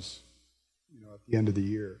discussions, you know, at the end of the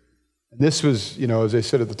year. And this was, you know, as I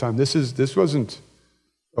said at the time, this wasn't,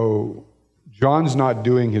 oh, John's not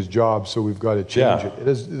doing his job, so we've got to change it. It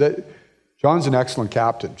is that John's an excellent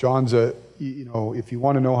captain. John's you know, if you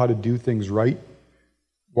want to know how to do things right,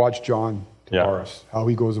 watch John Tavares, how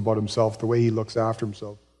he goes about himself, the way he looks after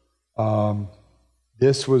himself.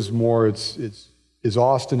 This was more, is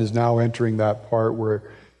Austin is now entering that part where,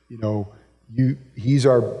 you know, he's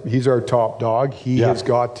our top dog. He has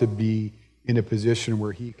got to be in a position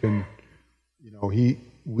where he can, you know,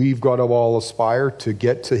 we've got to all aspire to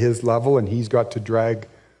get to his level, and he's got to drag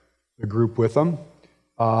the group with him.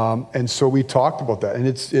 And so we talked about that, and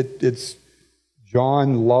it's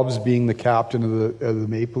John loves being the captain of the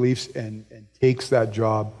Maple Leafs and takes that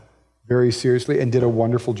job very seriously and did a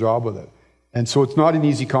wonderful job with it. And so it's not an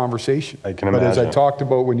easy conversation. I can imagine. But as I talked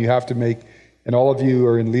about, when you have to make, and all of you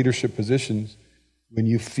are in leadership positions, when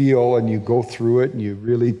you feel and you go through it and you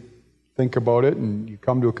really think about it and you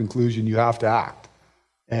come to a conclusion, you have to act.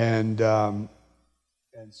 And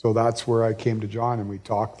so that's where I came to John, and we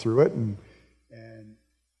talked through it, and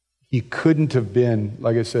he couldn't have been,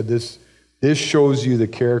 like I said, this shows you the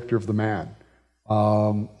character of the man.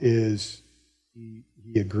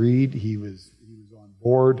 He agreed, he was on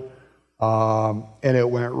board, and it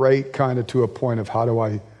went right kind of to a point of how do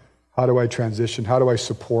I transition, how do I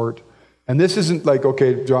support. And this isn't like,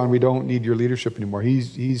 okay, John, we don't need your leadership anymore.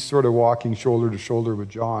 He's sort of walking shoulder to shoulder with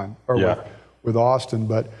John, or with Austin,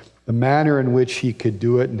 but the manner in which he could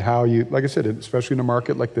do it and how you, like I said, especially in a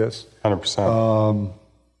market like this. 100%.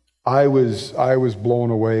 I was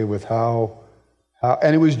blown away with how,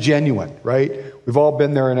 and it was genuine, right? We've all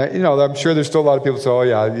been there, and you know, I'm sure there's still a lot of people say, oh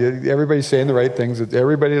yeah, everybody's saying the right things.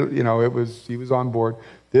 Everybody, you know, he was on board.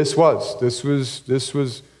 This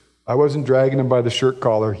was, I wasn't dragging him by the shirt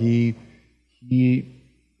collar. He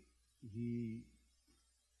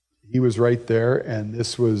was right there, and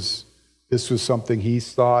this was something he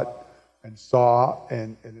thought and saw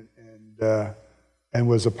and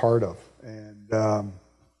was a part of. And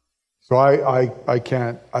so I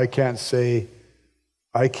can't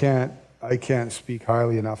speak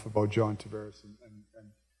highly enough about John Tavares and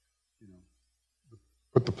you know,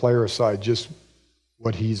 put the player aside, just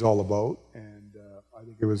what he's all about. And I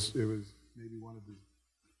think it was maybe one of the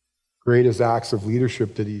greatest acts of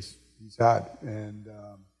leadership that he's had. And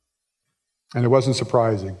it wasn't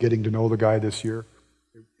surprising. Getting to know the guy this year,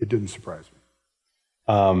 it didn't surprise me.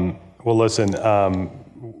 Well, listen,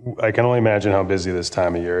 I can only imagine how busy this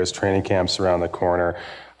time of year is. Training camp's around the corner.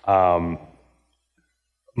 I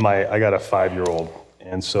got a 5-year-old,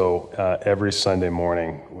 and so every Sunday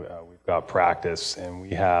morning we've got practice, and we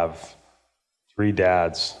have 3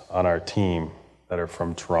 dads on our team that are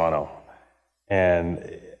from Toronto,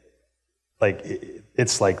 and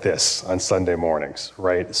it's like this on Sunday mornings,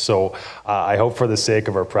 right? So I hope for the sake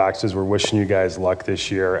of our practices, we're wishing you guys luck this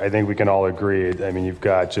year. I think we can all agree. I mean, you've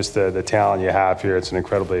got just the talent you have here. It's an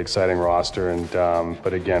incredibly exciting roster. And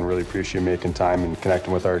but again, really appreciate you making time and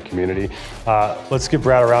connecting with our community. Let's give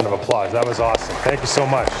Brad a round of applause. That was awesome. Thank you so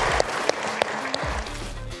much.